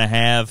we were going to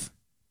have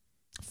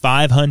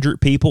 500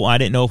 people. I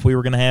didn't know if we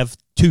were going to have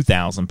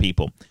 2,000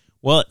 people.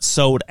 Well, it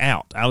sold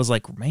out. I was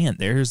like, man,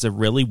 there's a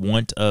really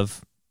want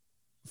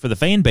for the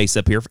fan base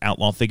up here for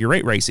outlaw figure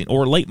 8 racing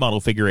or late model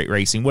figure 8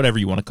 racing, whatever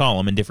you want to call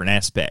them in different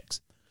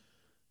aspects.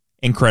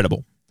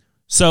 Incredible.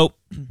 So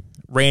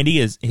Randy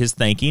is his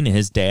thinking, and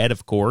his dad,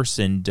 of course,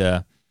 and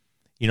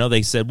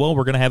they said, well,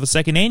 we're going to have a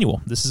second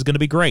annual. This is going to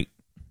be great.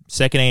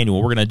 Second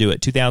annual, we're going to do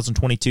it.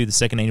 2022, the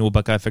second annual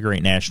Buckeye Figure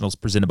 8 Nationals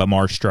presented by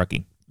Mars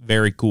Trucking.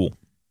 Very cool.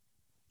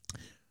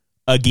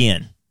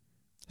 Again,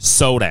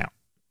 sold out.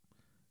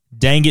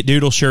 Dang it,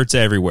 Doodle shirts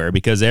everywhere,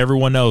 because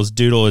everyone knows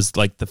Doodle is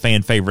like the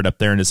fan favorite up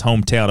there in his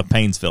hometown of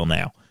Painesville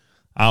now.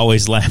 I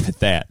always laugh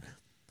at that.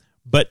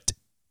 But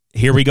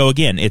here we go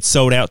again. It's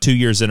sold out 2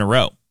 years in a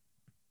row.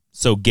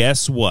 So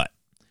guess what?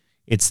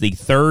 It's the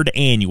 3rd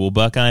annual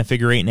Buckeye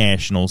Figure 8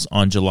 Nationals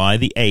on July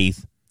the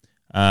 8th,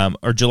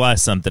 or July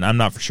something. I'm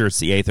not for sure it's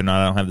the 8th or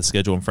not. I don't have the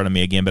schedule in front of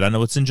me again, but I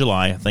know it's in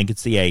July. I think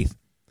it's the 8th.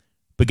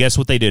 But guess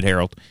what they did,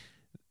 Harold?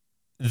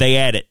 They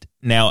added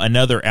now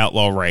another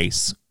outlaw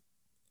race.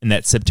 And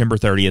that's September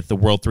 30th, the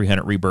World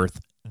 300 Rebirth.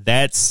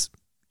 That's,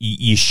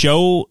 you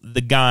show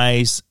the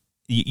guys,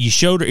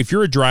 if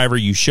you're a driver,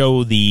 you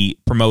show the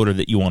promoter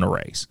that you want to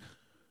race.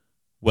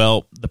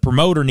 Well, the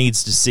promoter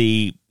needs to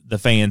see the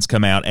fans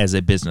come out as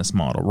a business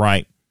model,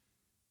 right?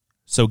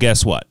 So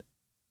guess what?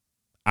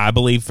 I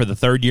believe for the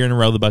 3rd year in a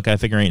row, the Buckeye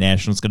Figure 8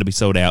 National is going to be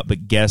sold out.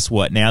 But guess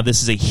what? Now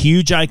this is a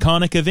huge,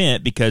 iconic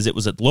event because it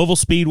was at Louisville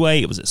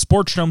Speedway. It was at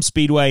Sportsdome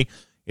Speedway.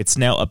 It's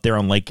now up there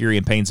on Lake Erie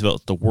in Painesville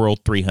at the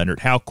World 300.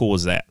 How cool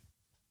is that?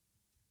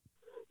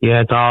 Yeah,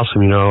 it's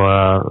awesome.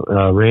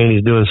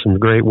 Randy's doing some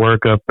great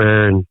work up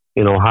there in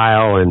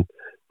Ohio. And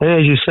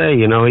as you say,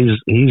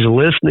 he's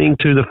listening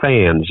to the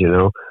fans.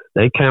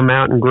 They come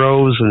out in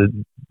groves,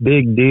 and a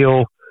big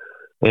deal.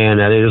 And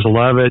they just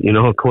love it.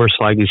 Of course,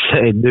 like you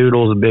said,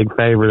 Doodle's a big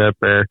favorite up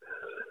there.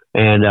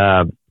 And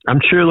I'm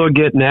sure they'll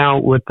get now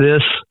with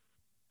this,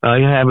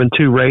 having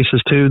 2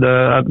 races too,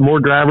 the more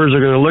drivers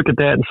are going to look at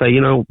that and say,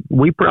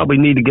 we probably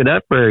need to get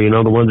up there,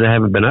 the ones that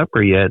haven't been up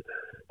there yet,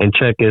 and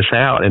check this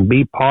out and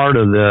be part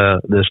of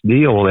this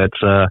deal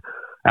that's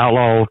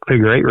outlaw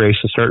figure 8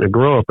 racing starting to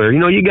grow up there.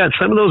 You got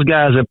some of those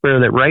guys up there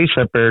that race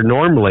up there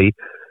normally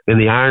in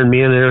the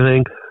Ironman and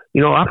everything.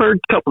 I've heard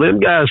a couple of them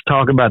guys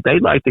talk about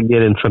they'd like to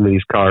get in some of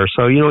these cars.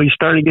 So, you're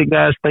starting to get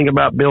guys think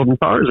about building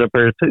cars up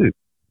there too.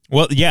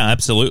 Well, yeah,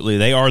 absolutely.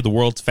 They are the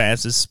world's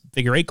fastest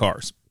figure eight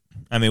cars.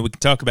 I mean, we can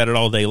talk about it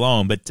all day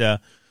long, but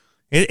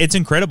it's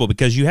incredible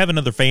because you have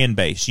another fan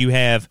base. You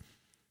have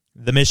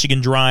the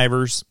Michigan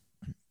drivers,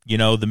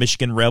 the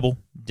Michigan Rebel,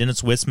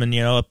 Dennis Witzman,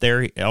 up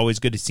there. Always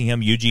good to see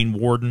him. Eugene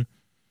Warden,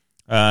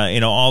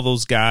 all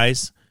those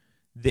guys.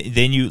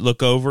 Then you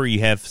look over, you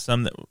have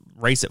some that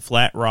race at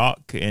Flat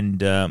Rock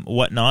and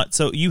whatnot.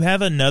 So you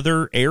have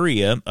another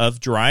area of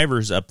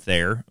drivers up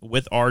there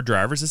with our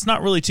drivers. It's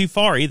not really too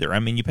far either. I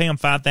mean, you pay them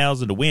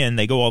 $5,000 to win.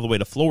 They go all the way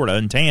to Florida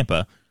and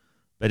Tampa,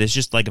 but it's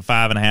just like a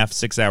 5.5,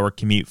 6 hour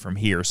commute from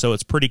here. So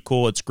it's pretty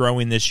cool. It's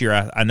growing this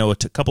year. I know a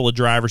couple of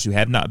drivers who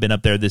have not been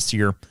up there this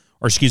year,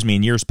 or excuse me,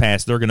 in years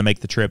past. They're going to make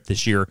the trip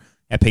this year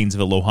at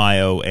Paynesville,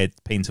 Ohio, at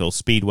Paynesville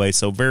Speedway.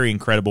 So very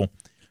incredible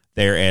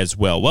there as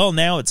well. Well,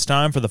 now it's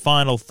time for the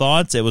final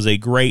thoughts. It was a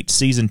great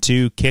Season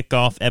 2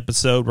 kickoff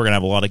episode. We're going to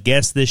have a lot of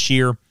guests this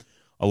year,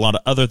 a lot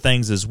of other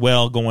things as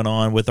well going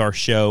on with our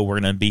show. We're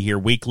going to be here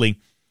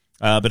weekly.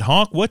 But,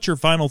 Hawk, what's your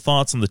final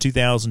thoughts on the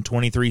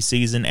 2023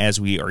 season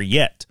as we are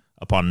yet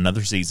upon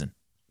another season?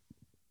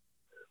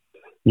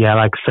 Yeah,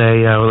 like I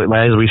say,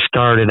 as we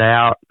started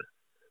out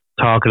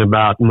talking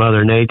about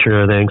Mother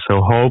Nature and things,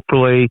 so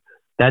hopefully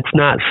that's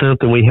not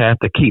something we have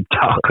to keep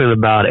talking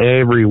about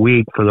every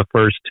week for the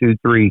first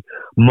 2-3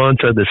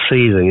 months of the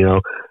season.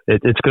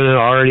 It's going to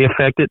already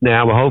affect it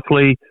now, but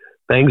hopefully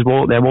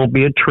that won't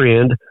be a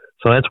trend.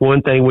 So that's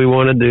one thing we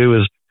want to do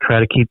is try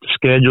to keep the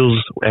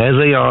schedules as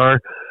they are.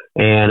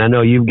 And I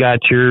know you've got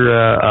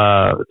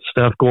your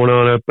stuff going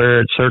on up there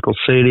at Circle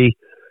City,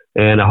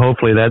 and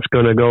hopefully that's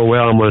going to go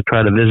well. I'm going to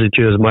try to visit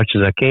you as much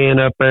as I can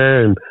up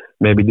there and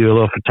maybe do a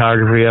little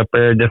photography up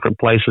there, different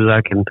places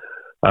I can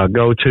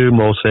go to.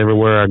 Most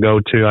everywhere I go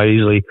to, I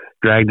usually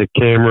drag the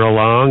camera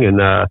along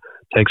and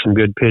take some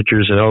good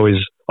pictures. And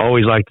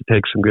always like to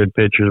take some good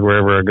pictures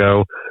wherever I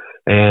go.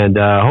 And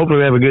hopefully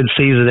we have a good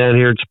season down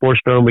here at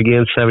Sportsdrome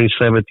again,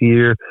 77th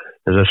year.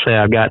 As I say,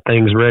 I've got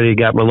things ready,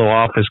 got my little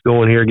office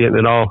going here, getting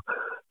it all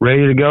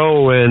ready to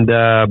go, and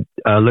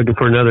looking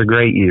for another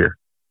great year.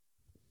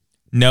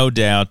 No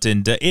doubt,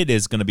 and it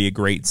is going to be a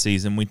great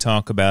season. We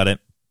talk about it.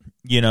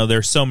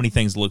 There's so many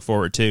things to look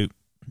forward to,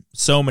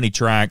 so many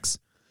tracks.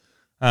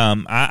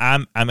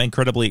 I'm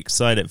incredibly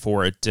excited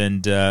for it,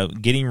 and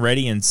getting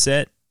ready and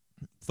set.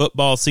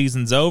 Football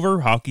season's over.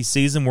 Hockey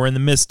season, we're in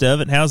the midst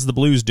of it. How's the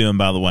Blues doing,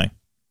 by the way?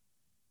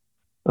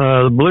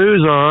 The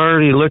Blues are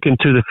already looking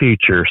to the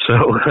future,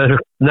 so they're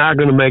not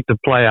going to make the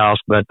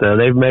playoffs, but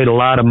they've made a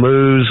lot of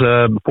moves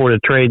before the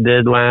trade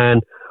deadline,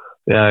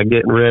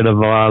 getting rid of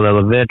a lot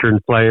of the veteran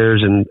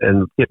players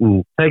and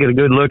taking a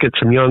good look at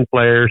some young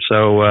players.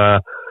 So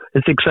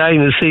it's exciting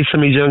to see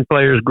some of these young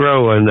players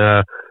grow,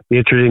 and be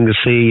interesting to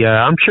see.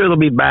 I'm sure they'll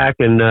be back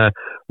and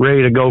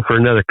ready to go for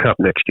another cup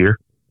next year.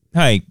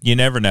 Hey, you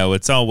never know.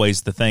 It's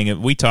always the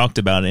thing. We talked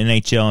about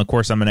NHL. Of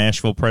course, I'm a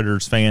Nashville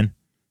Predators fan.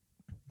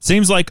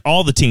 Seems like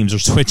all the teams are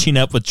switching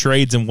up with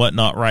trades and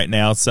whatnot right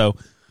now. So,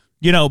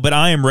 but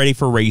I am ready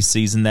for race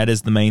season. That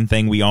is the main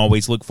thing we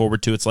always look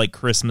forward to. It's like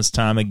Christmas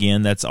time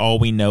again. That's all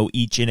we know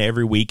each and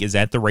every week is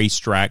at the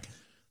racetrack.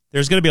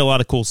 There's going to be a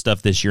lot of cool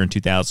stuff this year in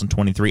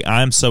 2023.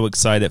 I'm so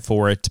excited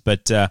for it.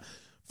 But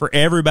for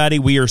everybody,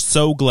 we are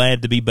so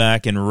glad to be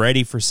back and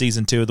ready for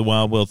Season 2 of the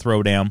Wild Wheel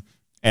Throwdown.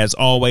 As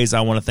always,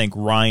 I want to thank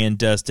Ryan,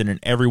 Dustin, and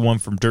everyone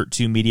from Dirt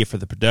 2 Media for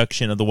the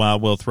production of the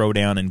Wild Wheel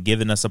Throwdown and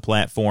giving us a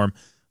platform.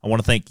 I want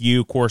to thank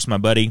you, of course, my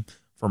buddy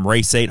from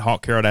Race 8,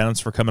 Hawk Carrot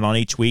Adams, for coming on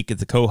each week as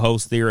the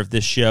co-host there of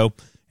this show.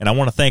 And I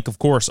want to thank, of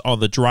course, all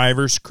the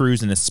drivers,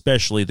 crews, and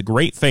especially the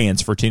great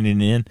fans for tuning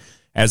in.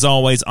 As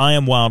always, I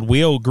am Wild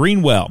Wheel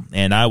Greenwell,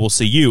 and I will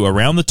see you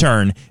around the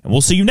turn, and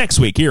we'll see you next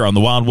week here on the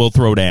Wild Wheel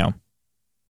Throwdown.